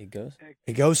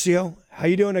 Ignacio? How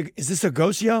you doing? Is this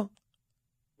Ignacio?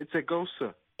 It's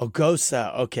Agosa.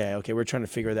 Ogosa. Okay. We're trying to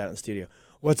figure that out in the studio.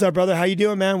 What's up, brother? How you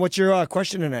doing, man? What's your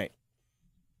question tonight?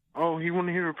 Oh, you want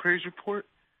to hear a praise report?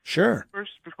 Sure.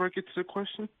 First, before I get to the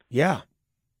question? Yeah.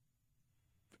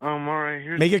 All right.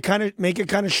 Make it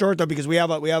kind of short though, because we have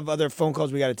other phone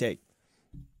calls we got to take.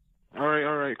 All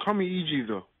right. Call me EG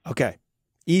though. Okay.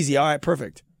 Easy. All right.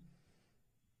 Perfect.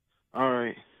 All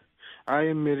right. I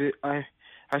admit it.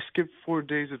 I skipped 4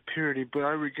 days of purity, but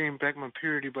I regained back my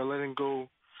purity by letting go,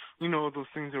 those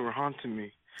things that were haunting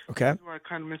me. Okay. The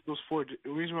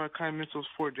reason why I kind of missed those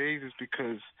 4 days is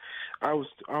because I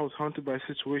was haunted by a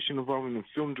situation involving a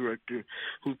film director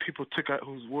whose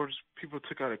words people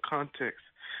took out of context,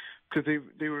 because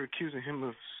they were accusing him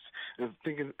of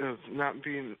thinking of not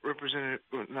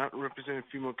representing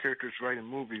female characters right in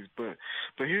movies. But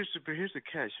here's the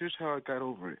catch. Here's how I got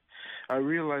over it. I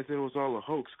realized that it was all a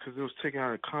hoax because it was taken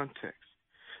out of context.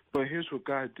 But here's what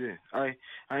God did. I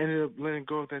ended up letting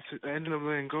go of that.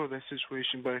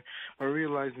 Situation by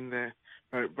realizing that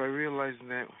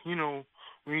we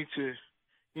need to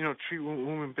treat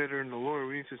women better in the Lord.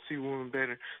 We need to see women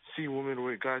better, see women the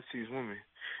way God sees women,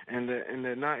 and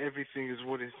that not everything is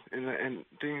what is, and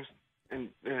things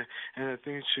that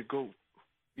things should go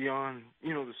beyond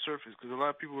the surface, because a lot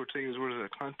of people were taking his words out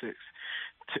of context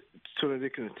so that they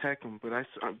can attack him, but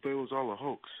it was all a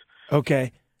hoax.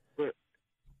 Okay.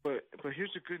 But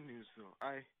here's the good news though.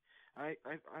 I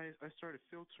started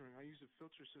filtering. I use a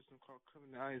filter system called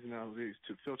Covenant Eyes nowadays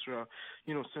to filter out,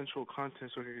 sensual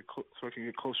content so I can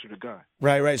get closer to God.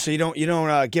 Right. So you don't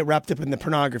get wrapped up in the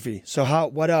pornography. So okay,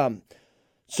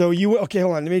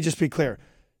 hold on. Let me just be clear.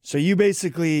 So you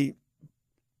basically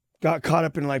got caught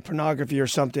up in like pornography or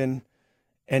something,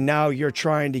 and now you're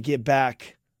trying to get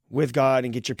back with God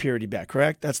and get your purity back.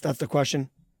 Correct? That's the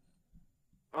question.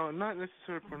 Not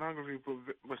necessarily pornography,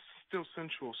 but still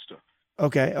sensual stuff.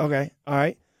 Okay. All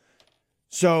right.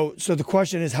 So the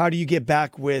question is, how do you get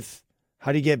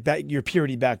your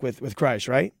purity back with Christ,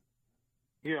 right?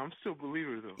 Yeah, I'm still a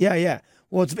believer though. Yeah.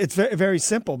 Well, it's very, very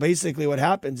simple. Basically, what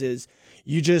happens is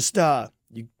you just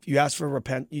you ask for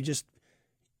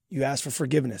you ask for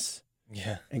forgiveness.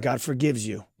 Yeah. And God forgives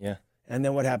you. Yeah. And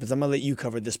then what happens? I'm gonna let you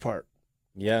cover this part.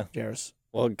 Yeah. Jairus.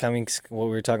 Well, what we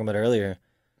were talking about earlier,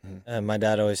 my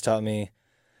dad always taught me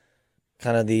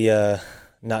kind of the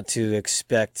not to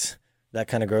expect that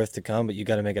kind of growth to come, but you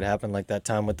got to make it happen. Like that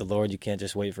time with the Lord, you can't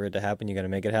just wait for it to happen. You got to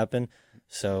make it happen.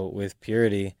 So with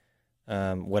purity,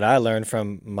 what I learned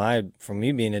from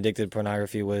me being addicted to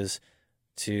pornography was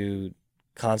to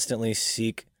constantly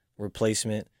seek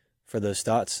replacement for those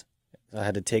thoughts. I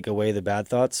had to take away the bad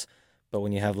thoughts. But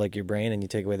when you have like your brain and you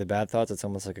take away the bad thoughts, it's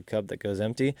almost like a cup that goes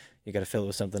empty. You got to fill it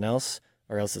with something else,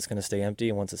 or else it's going to stay empty.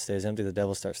 And once it stays empty, the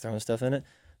devil starts throwing stuff in it.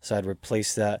 So I'd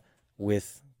replace that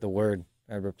with the word.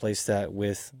 I'd replace that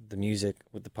with the music,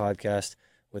 with the podcast,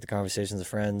 with the conversations of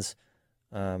friends,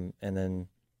 and then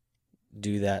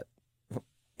do that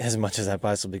as much as I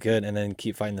possibly could, and then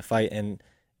keep fighting the fight. And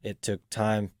it took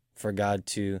time for God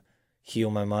to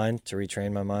heal my mind, to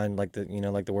retrain my mind, like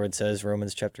the word says,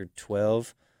 Romans chapter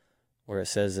 12, where it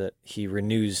says that he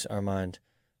renews our mind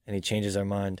and he changes our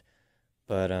mind.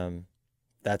 But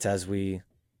that's as we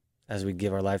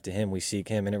give our life to him, we seek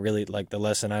him. And it really, like, the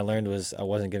lesson I learned was I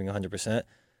wasn't giving 100%.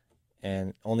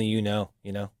 And only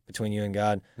between you and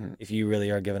God, if you really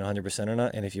are giving 100% or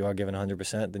not. And if you are giving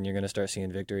 100%, then you're going to start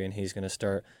seeing victory, and he's going to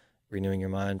start renewing your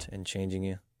mind and changing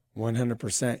you.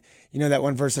 100%. That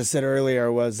one verse I said earlier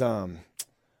was we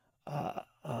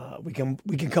can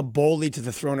come boldly to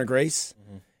the throne of grace.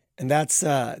 Mm-hmm. And that's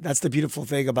the beautiful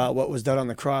thing about what was done on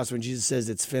the cross when Jesus says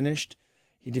it's finished.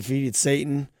 He defeated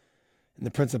Satan and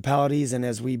the principalities, and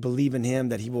as we believe in him,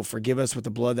 that he will forgive us with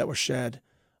the blood that was shed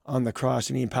on the cross,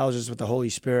 and he empowers us with the Holy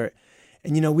Spirit.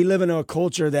 And we live in a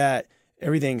culture that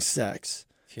everything's sex.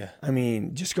 Yeah. I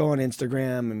mean, just go on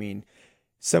Instagram. I mean,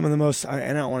 some of the most,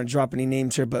 and I don't want to drop any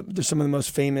names here, but there's some of the most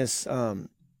famous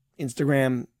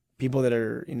Instagram people that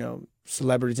are,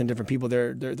 celebrities and different people.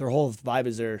 Their whole vibe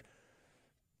is they're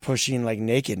pushing like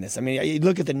nakedness. I mean, you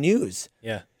look at the news.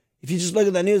 Yeah. If you just look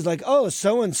at the news, like, oh,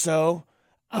 so and so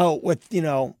out with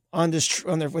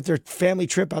with their family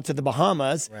trip out to the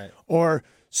Bahamas, right? Or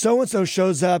so and so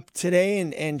shows up today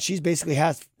and she's basically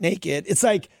half naked. It's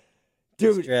like,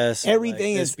 dude,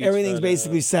 everything's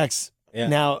basically sex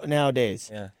nowadays.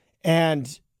 Yeah.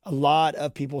 And a lot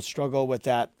of people struggle with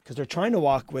that because they're trying to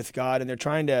walk with God and they're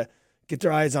trying to get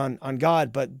their eyes on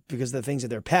God, but because of the things of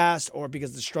their past or because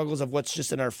of the struggles of what's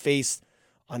just in our face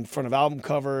on front of album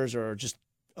covers or just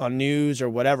on news or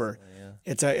whatever,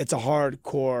 it's a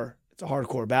hardcore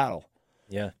battle.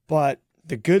 Yeah. But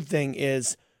the good thing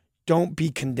is, don't be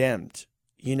condemned.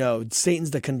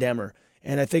 Satan's the condemner,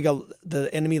 and I think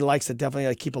the enemy likes to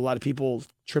definitely keep a lot of people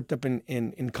tripped up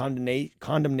in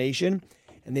condemnation,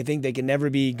 and they think they can never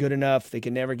be good enough, they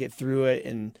can never get through it,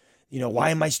 and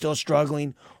why am I still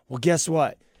struggling? Well, guess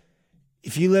what?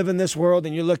 If you live in this world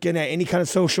and you're looking at any kind of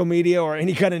social media or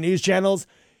any kind of news channels,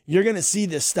 you're going to see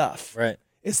this stuff. Right.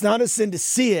 It's not a sin to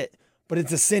see it, but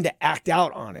it's a sin to act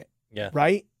out on it. Yeah.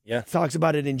 Right? Yeah. It talks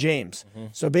about it in James. Mm-hmm.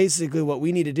 So basically what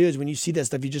we need to do is when you see that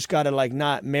stuff, you just got to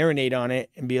not marinate on it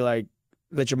and be like,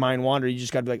 let your mind wander. You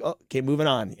just got to be like, oh, okay, moving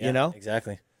on,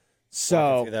 Exactly.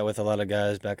 So do that with a lot of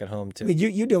guys back at home too. I mean,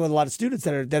 you deal with a lot of students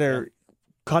that are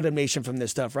condemnation from this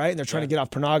stuff, right? And they're trying to get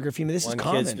off pornography. I mean, this is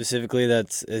common. One kid specifically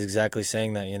that's exactly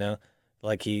saying that,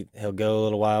 like he'll go a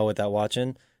little while without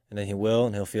watching, and then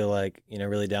he'll feel like,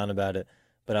 really down about it.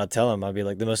 But I'll tell him, I'll be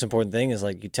like, the most important thing is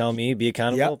you tell me, be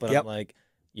accountable, but I'm like,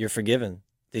 you're forgiven.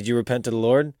 Did you repent to the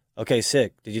Lord? Okay,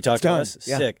 sick. Did you talk to us?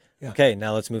 Yeah. Sick. Yeah. Okay,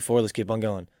 now let's move forward. Let's keep on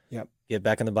going. Yep. Get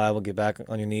back in the Bible, get back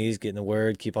on your knees, get in the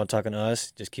Word, keep on talking to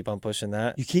us, just keep on pushing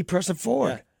that. You keep pressing forward.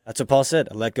 Yeah. That's what Paul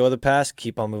said. Let go of the past,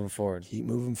 keep on moving forward. Keep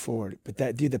moving forward. But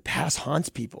the past haunts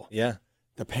people. Yeah.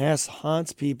 The past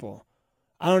haunts people.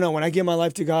 I don't know. When I give my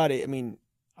life to God,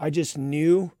 I just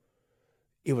knew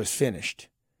it was finished.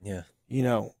 Yeah.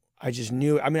 I just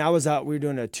knew. I was out. We were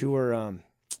doing a tour out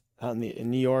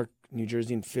in New York, New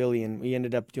Jersey, and Philly, and we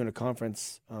ended up doing a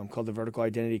conference called the Vertical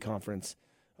Identity Conference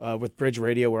with Bridge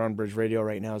Radio. We're on Bridge Radio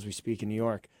right now as we speak in New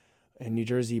York and New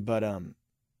Jersey. But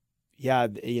yeah,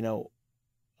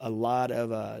 a lot of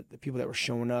the people that were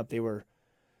showing up, they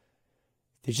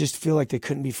just feel like they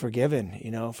couldn't be forgiven,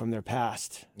 from their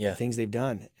past, the things they've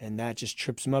done, and that just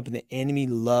trips them up. And the enemy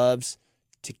loves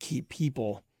to keep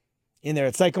people in there.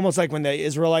 It's like almost like when the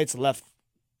Israelites left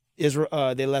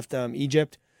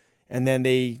Egypt, and then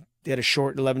they had a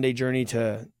short 11-day journey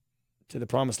to the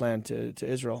promised land to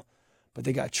Israel, but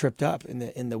they got tripped up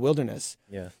in the wilderness.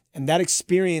 Yeah. And that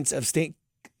experience of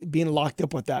being locked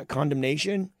up with that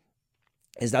condemnation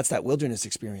that's that wilderness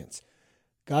experience.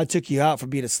 God took you out from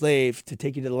being a slave to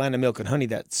take you to the land of milk and honey,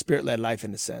 that spirit-led life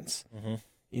in a sense.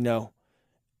 Mm-hmm.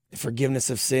 The forgiveness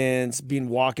of sins,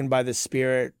 walking by the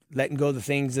Spirit, letting go of the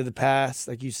things of the past,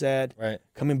 like you said. Right.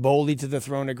 Coming boldly to the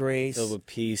throne of grace. Filled with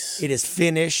peace. It is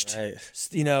finished. Right.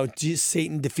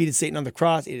 Satan defeated Satan on the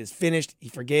cross. It is finished. He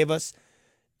forgave us.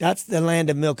 That's the land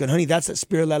of milk and honey. That's the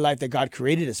spirit-led life that God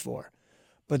created us for.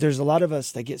 But there's a lot of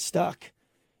us that get stuck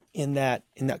in that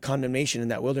condemnation, in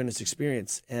that wilderness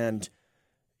experience. And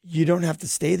you don't have to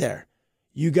stay there.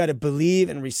 You got to believe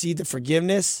and receive the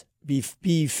forgiveness, be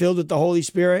filled with the Holy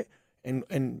Spirit,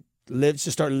 and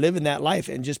start living that life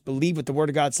and just believe what the Word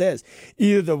of God says.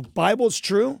 Either the Bible's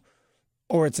true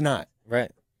or it's not.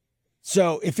 Right.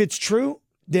 So if it's true,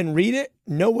 then read it,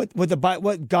 know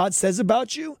what God says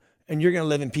about you, and you're going to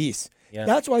live in peace. Yeah.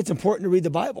 That's why it's important to read the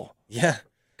Bible. Yeah.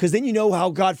 Because then you know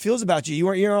how God feels about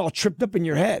you. You're all tripped up in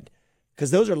your head, because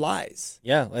those are lies.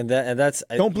 Yeah, and that's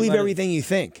don't believe everything you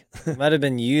think. It might have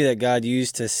been you that God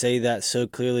used to say that so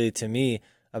clearly to me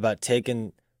about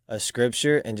taking a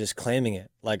scripture and just claiming it.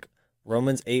 Like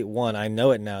Romans 8:1, I know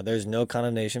it now. There's no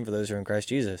condemnation for those who are in Christ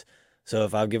Jesus. So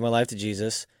if I'll give my life to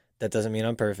Jesus, that doesn't mean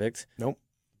I'm perfect. Nope.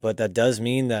 But that does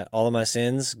mean that all of my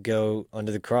sins go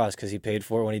under the cross because he paid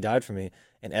for it when he died for me.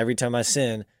 And every time I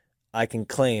sin, I can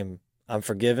claim I'm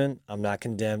forgiven, I'm not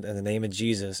condemned in the name of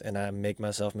Jesus, and I make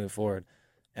myself move forward.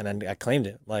 And I claimed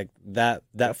it, like that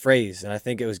phrase. And I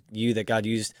think it was you that God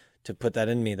used to put that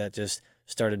in me that just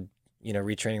started,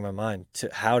 retraining my mind to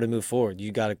how to move forward.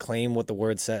 You got to claim what the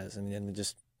Word says and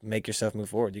just make yourself move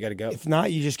forward. You got to go. If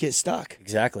not, you just get stuck.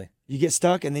 Exactly. You get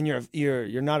stuck, and then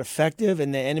you're not effective,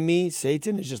 and the enemy,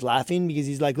 Satan, is just laughing because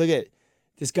he's like, look at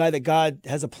this guy that God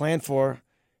has a plan for.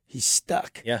 He's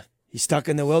stuck. Yeah. He's stuck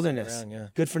in the wilderness. Yeah.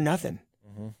 Good for nothing.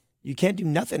 Mm-hmm. You can't do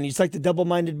nothing. It's like the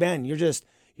double-minded man. You're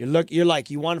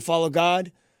like, you want to follow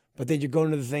God, but then you're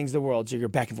going to the things of the world. So you're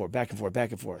back and forth, back and forth,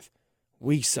 back and forth.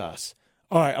 Weak sauce.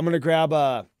 All right, I'm going to grab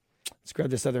let's grab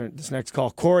this next call.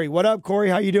 Corey, what up, Corey?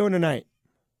 How you doing tonight?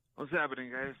 What's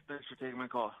happening, guys? Thanks for taking my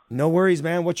call. No worries,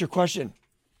 man. What's your question?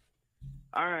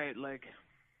 All right, I'm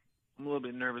a little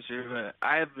bit nervous here, but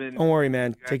I have been... Don't worry,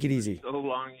 man. Take it easy. So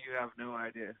long, you have no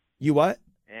idea. You what?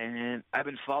 And I've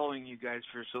been following you guys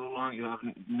for so long, you have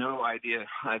no idea.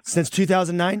 Since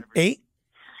 2009? 8?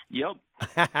 Yep.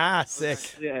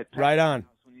 Sick. Yeah, right on.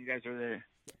 When you guys were there.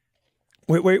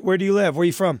 Where do you live? Where are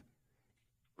you from?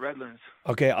 Redlands.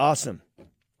 Okay, awesome.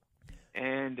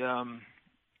 And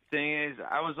thing is,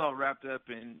 I was all wrapped up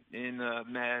in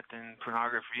meth and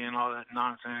pornography and all that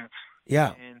nonsense.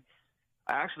 Yeah. And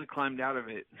I actually climbed out of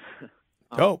it.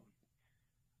 Dope.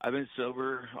 I've been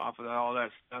sober off of all that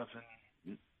stuff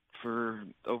for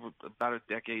over about a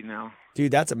decade now.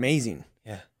 Dude, that's amazing.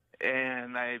 Yeah.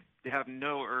 And I have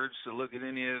no urge to look at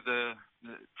any of the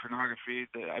pornography.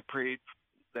 That I prayed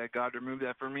that God remove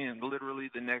that from me, and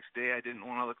literally the next day I didn't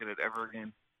want to look at it ever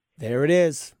again. There it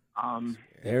is.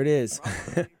 There it is.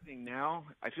 Now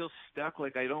I feel stuck,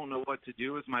 like I don't know what to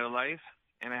do with my life.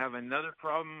 And I have another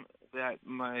problem that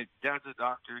my dad's a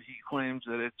doctor. He claims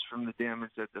that it's from the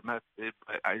damage that the meth did,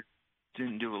 but I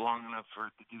didn't do it long enough for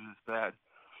it to do this bad.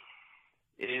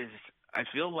 I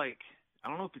feel like, I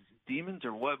don't know if it's demons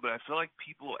or what, but I feel like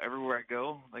people everywhere I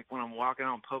go, like when I'm walking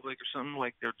out in public or something,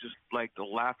 like they're just like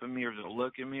they'll laugh at me or they'll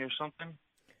look at me or something.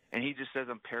 And he just says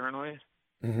I'm paranoid.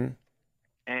 Mm-hmm.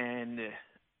 And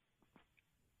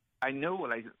I know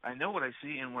what I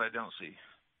see and what I don't see.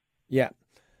 Yeah.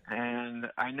 And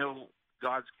I know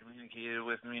God's communicated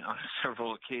with me on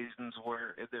several occasions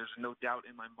where there's no doubt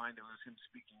in my mind it was him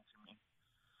speaking to me.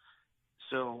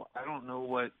 So I don't know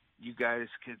what you guys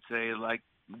could say, like,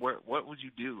 what would you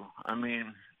do? I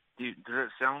mean, does it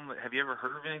sound like, have you ever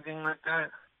heard of anything like that?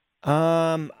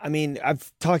 I mean,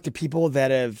 I've talked to people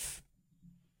that have,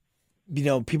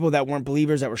 people that weren't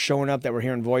believers that were showing up, that were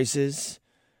hearing voices,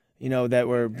 that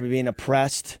were being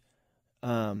oppressed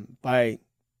by,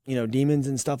 demons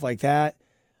and stuff like that.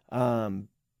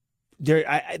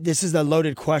 This is a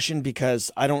loaded question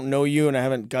because I don't know you and I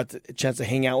haven't got the chance to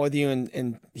hang out with you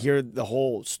and hear the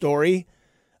whole story.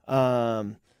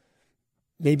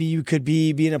 Maybe you could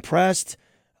be being oppressed.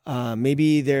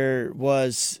 Maybe there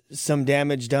was some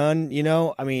damage done,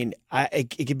 I mean,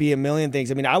 it could be a million things.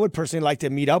 I mean, I would personally like to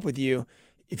meet up with you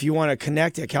if you want to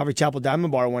connect at Calvary Chapel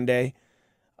Diamond Bar one day.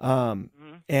 And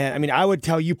I mean, I would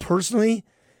tell you personally,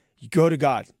 you go to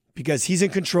God because he's in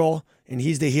control and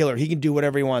he's the healer. He can do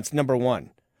whatever he wants, number one.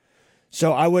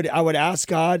 So I would ask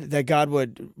God that God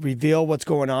would reveal what's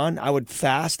going on. I would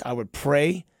fast, I would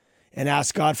pray and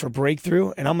ask God for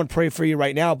breakthrough. And I'm going to pray for you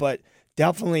right now, but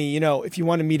definitely, if you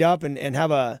want to meet up and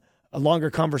have a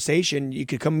longer conversation, you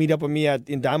could come meet up with me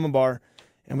in Diamond Bar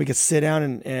and we could sit down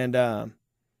and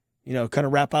kind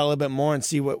of wrap out a little bit more and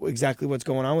see exactly what's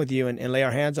going on with you and lay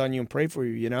our hands on you and pray for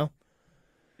you,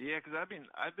 Yeah, because I've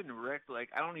been wrecked. Like,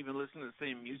 I don't even listen to the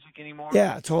same music anymore.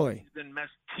 Yeah, totally.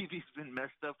 TV's been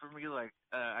messed up for me. Like,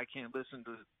 I can't listen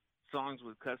to songs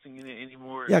with cussing in it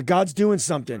anymore. Yeah, God's doing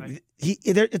something.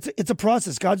 It's a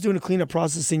process. God's doing a cleanup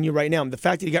process in you right now. The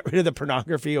fact that you got rid of the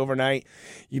pornography overnight,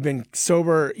 you've been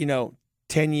sober,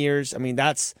 10 years. I mean,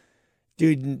 that's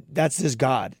just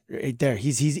God right there.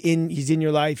 He's in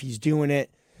your life. He's doing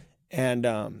it. And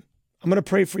I'm going to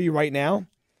pray for you right now.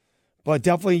 But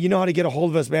definitely, you know how to get a hold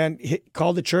of us, man.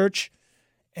 Call the church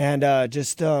and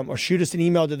or shoot us an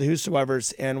email to the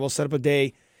whosoevers, and we'll set up a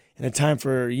day and a time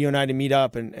for you and I to meet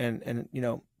up and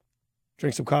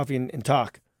drink some coffee and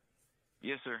talk.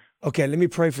 Yes, sir. Okay, let me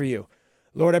pray for you.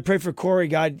 Lord, I pray for Corey.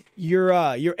 God, you're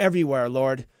everywhere,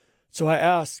 Lord. So I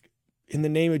ask in the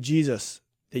name of Jesus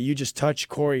that you just touch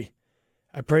Corey.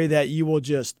 I pray that you will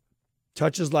just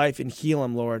touch his life and heal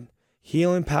him, Lord.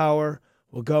 Healing power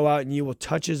will go out and you will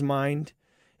touch his mind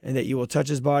and that you will touch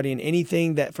his body, and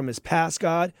anything that from his past,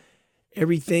 God,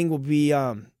 everything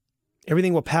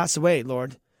will pass away,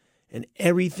 Lord, and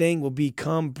everything will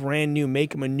become brand new.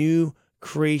 Make him a new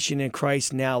creation in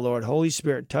Christ now, Lord. Holy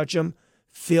Spirit, touch him,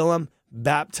 fill him,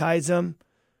 baptize him,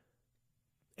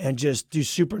 and just do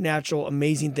supernatural,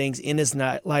 amazing things in his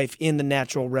life in the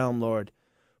natural realm, Lord.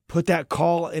 Put that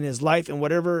call in his life, and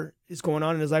whatever is going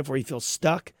on in his life where he feels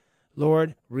stuck,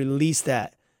 Lord, release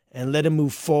that and let him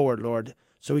move forward, Lord,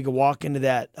 so he can walk into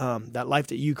that life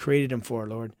that you created him for,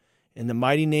 Lord. In the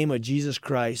mighty name of Jesus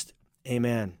Christ,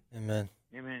 amen. Amen.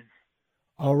 Amen.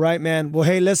 All right, man. Well,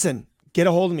 hey, listen, get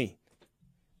a hold of me.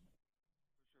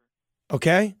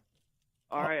 Okay?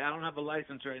 All right, I don't have a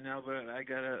license right now, but I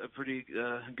got a pretty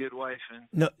good wife. And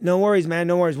No worries, man.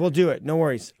 No worries. We'll do it. No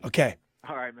worries. Okay.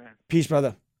 all right, man. Peace,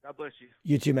 brother. God bless you.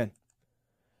 You too, man.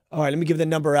 All right, let me give the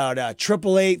number out.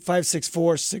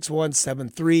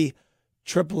 888-564-6173.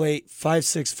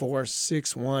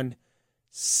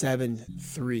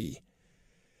 888-564-6173.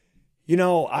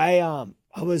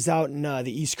 I was out in the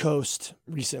East Coast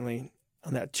recently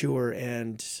on that tour,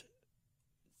 and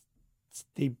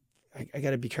I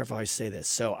got to be careful how I say this.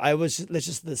 So let's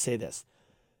just say this.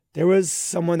 There was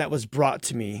someone that was brought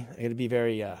to me. I got to be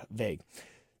very vague.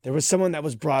 There was someone that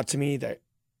was brought to me that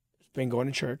has been going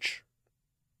to church,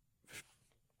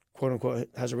 quote unquote,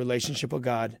 has a relationship with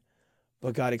God,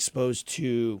 but got exposed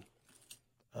to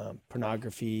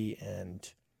pornography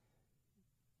and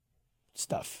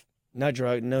stuff. No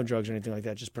drugs or anything like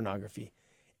that, just pornography.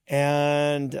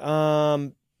 And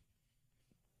the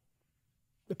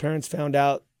parents found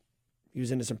out he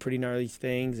was into some pretty gnarly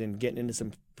things and getting into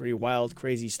some pretty wild,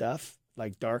 crazy stuff,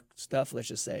 like dark stuff, let's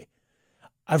just say.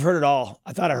 I've heard it all.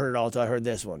 I thought I heard it all until I heard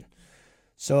this one.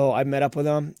 So I met up with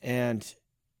him, and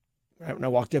right when I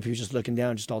walked up, he was just looking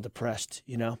down, just all depressed,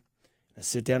 I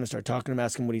sit down and start talking to him,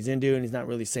 asking him what he's into, and he's not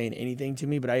really saying anything to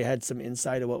me, but I had some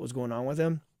insight of what was going on with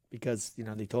him because,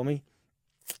 they told me.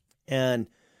 And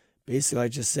basically I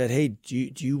just said, hey,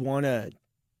 do you want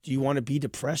to be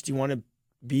depressed? Do you want to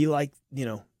be like, do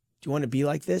you want to be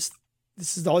like this?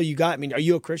 This is all you got. I mean, are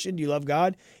you a Christian? Do you love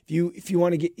God? If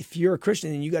you're a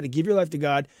Christian, then you got to give your life to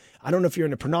God. I don't know if you're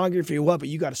into pornography or what, but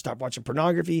you got to stop watching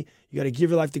pornography. You got to give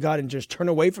your life to God and just turn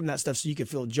away from that stuff so you can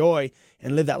feel joy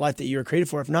and live that life that you were created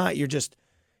for. If not,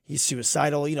 he's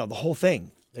suicidal, the whole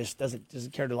thing. Just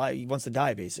doesn't care to lie. He wants to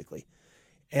die, basically.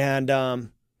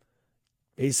 And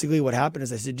basically what happened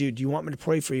is I said, dude, do you want me to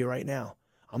pray for you right now?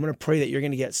 I'm going to pray that you're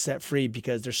going to get set free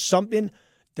because there's something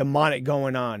demonic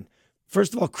going on.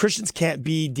 First of all, Christians can't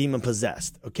be demon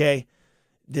possessed, okay?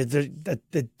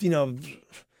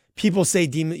 people say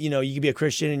demon, you could be a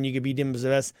Christian and you could be demon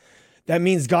possessed. That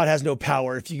means God has no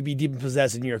power if you could be demon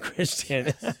possessed and you're a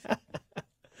Christian.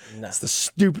 That's the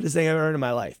stupidest thing I've ever heard in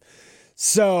my life.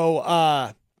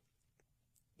 So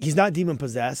he's not demon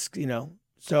possessed,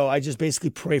 So I just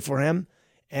basically pray for him.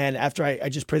 And after I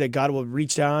just pray that God will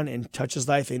reach down and touch his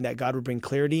life and that God would bring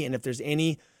clarity. And if there's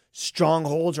any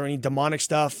strongholds or any demonic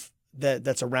stuff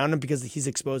that's around him, because he's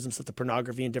exposed himself to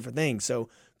pornography and different things. So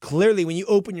clearly when you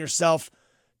open yourself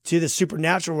to the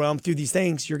supernatural realm through these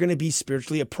things, you're going to be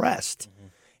spiritually oppressed. Mm-hmm.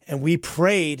 And we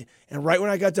prayed. And right when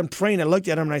I got done praying, I looked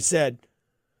at him and I said,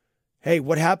 hey,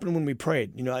 what happened when we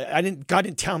prayed? God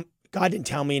didn't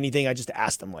tell me anything. I just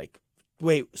asked him like,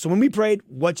 wait, so when we prayed,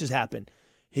 what just happened?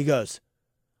 He goes,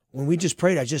 when we just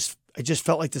prayed, I just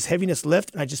felt like this heaviness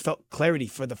lift, and I just felt clarity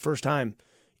for the first time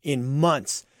in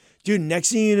months. Dude,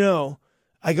 next thing you know,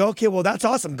 I go, okay, well, that's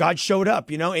awesome. God showed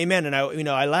up, amen. And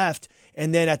I left.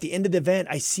 And then at the end of the event,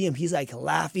 I see him. He's like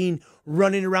laughing,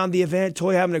 running around the event,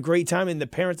 totally having a great time. And the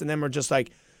parents and them are just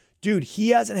like, dude, he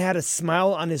hasn't had a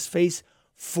smile on his face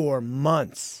for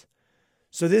months.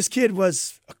 So this kid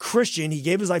was a Christian. He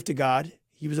gave his life to God.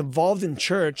 He was involved in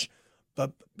church,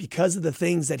 but because of the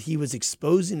things that he was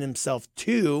exposing himself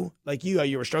to, like you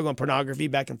were struggling with pornography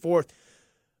back and forth,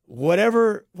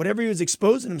 whatever he was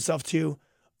exposing himself to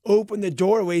opened the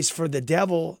doorways for the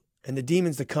devil and the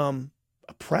demons to come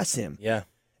oppress him. Yeah.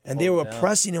 And they were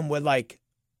oppressing him with like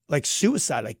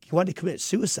suicide. Like he wanted to commit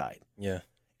suicide. Yeah.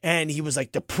 And he was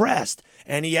like depressed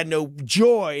and he had no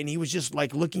joy and he was just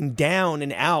like looking down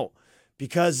and out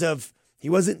because he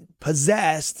wasn't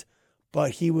possessed,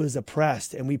 but he was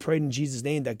oppressed. And we prayed in Jesus'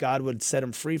 name that God would set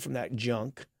him free from that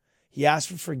junk. He asked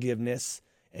for forgiveness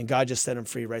and God just set him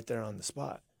free right there on the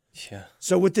spot. Yeah.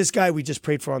 So with this guy we just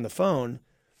prayed for on the phone,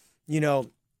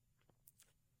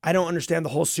 I don't understand the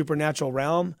whole supernatural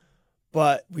realm,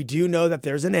 but we do know that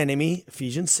there's an enemy,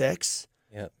 Ephesians 6.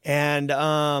 Yep.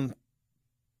 And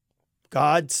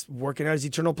God's working out his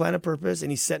eternal plan of purpose,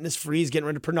 and he's setting us free. He's getting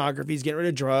rid of pornography. He's getting rid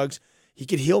of drugs. He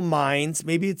could heal minds.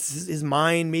 Maybe it's his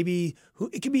mind. Maybe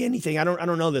it could be anything. I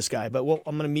don't know this guy, but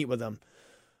I'm going to meet with him.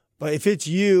 But if it's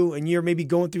you and you're maybe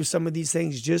going through some of these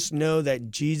things, just know that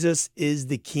Jesus is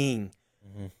the King.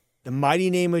 Mm-hmm. The mighty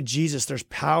name of Jesus. There's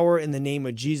power in the name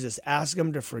of Jesus. Ask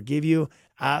him to forgive you.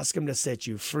 Ask him to set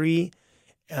you free.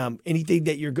 Anything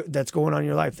that's going on in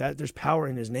your life, that there's power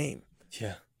in his name.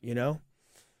 Yeah.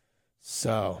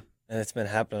 So. And it's been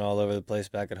happening all over the place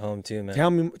back at home too, man.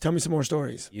 Tell me some more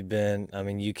stories. You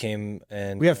came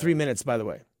and... We have 3 minutes, by the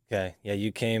way. Okay. Yeah,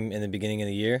 you came in the beginning of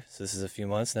the year, so this is a few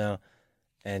months now.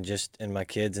 And my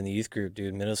kids in the youth group,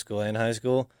 dude, middle school and high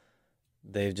school,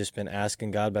 they've just been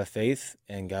asking God by faith,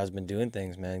 and God's been doing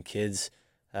things, man. Kids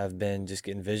have been just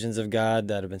getting visions of God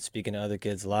that have been speaking to other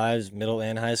kids' lives, middle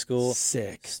and high school.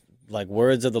 Sick. Like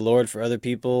words of the Lord for other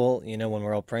people, when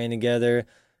we're all praying together.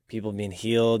 People being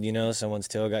healed, someone's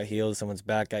tail got healed, someone's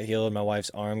back got healed, my wife's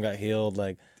arm got healed,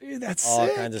 dude, that's all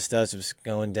sick. Kinds of stuff just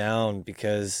going down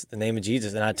because the name of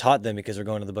Jesus. And I taught them because we're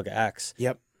going to the book of Acts.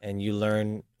 Yep. And you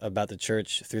learn about the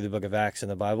church through the book of Acts in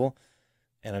the Bible.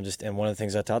 And one of the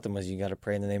things I taught them was you got to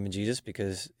pray in the name of Jesus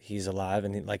because he's alive.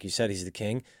 And like you said, he's the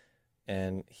King.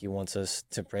 And he wants us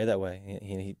to pray that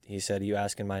way. He said, you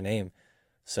ask in my name.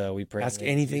 So we pray. Ask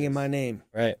anything in my name.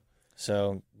 Right.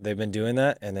 So they've been doing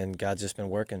that. And then God's just been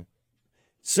working.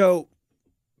 So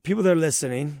people that are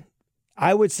listening,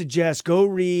 I would suggest go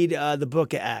read the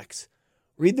book of Acts.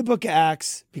 Read the book of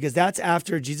Acts because that's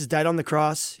after Jesus died on the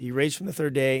cross. He raised from the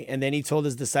third day. And then he told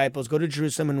his disciples, go to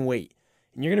Jerusalem and wait.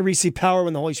 And you're going to receive power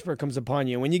when the Holy Spirit comes upon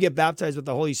you. And when you get baptized with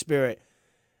the Holy Spirit,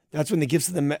 that's when the gifts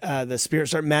of the Spirit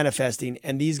start manifesting.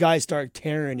 And these guys start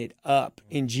tearing it up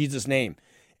in Jesus' name.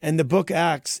 And the book of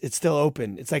Acts, it's still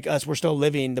open. It's like us. We're still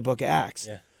living the book of Acts.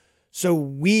 Yeah.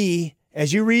 So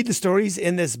as you read the stories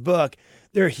in this book,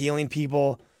 they're healing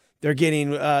people. They're getting,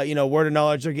 word of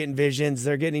knowledge. They're getting visions.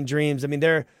 They're getting dreams. I mean,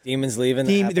 they're demons leaving.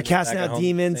 They're casting out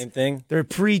demons. Same thing. They're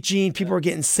preaching. People are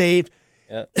getting saved.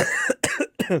 Yeah.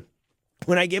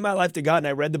 When I gave my life to God and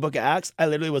I read the book of Acts, I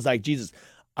literally was like, Jesus,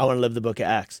 I want to live the book of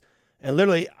Acts. And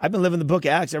literally, I've been living the book of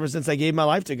Acts ever since I gave my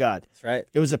life to God. That's right.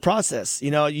 It was a process.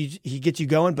 He gets you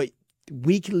going, but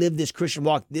we can live this Christian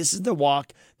walk. This is the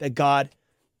walk that God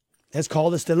has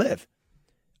called us to live.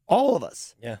 All of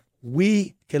us. Yeah.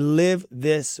 We can live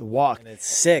this walk. And it's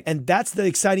sick. And that's the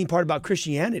exciting part about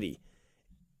Christianity.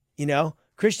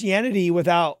 Christianity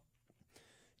without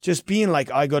just being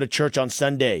like, I go to church on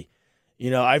Sunday.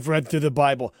 I've read through the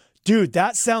Bible. Dude,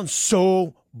 that sounds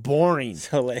so boring.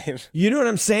 So lame. You know what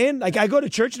I'm saying? Like I go to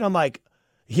church and I'm like,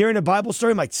 hearing a Bible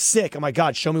story, I'm like, sick. I'm like,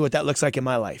 God, show me what that looks like in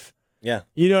my life. Yeah.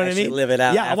 You know what I Actually mean? live it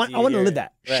out. Yeah, I want to hear live it.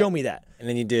 that. Right. Show me that. And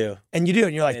then you do. And you do,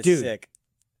 and you're like, And it's dude, sick.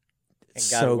 And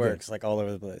God so works good. like all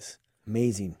over the place.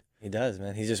 Amazing. He does,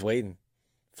 man. He's just waiting.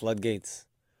 Floodgates.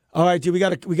 All right, dude, we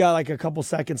got like a couple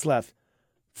seconds left.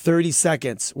 30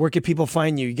 seconds. Where can people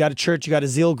find you? You got a church? You got a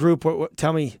Zeal group?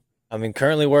 Tell me. I mean,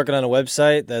 currently working on a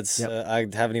website that's I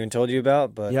haven't even told you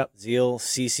about, but Zeal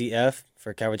CCF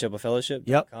for Calvary Chapel Fellowship.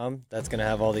 That's going to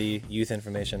have all the youth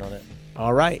information on it.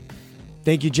 All right.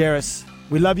 Thank you, Jairus.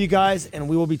 We love you guys, and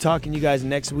we will be talking to you guys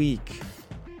next week.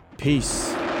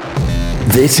 Peace.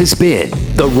 This has been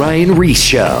The Ryan Reese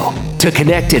Show. To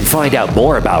connect and find out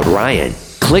more about Ryan,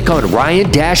 click on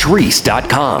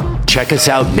ryan-reese.com. Check us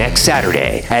out next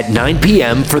Saturday at 9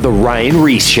 p.m. for The Ryan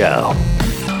Reese Show.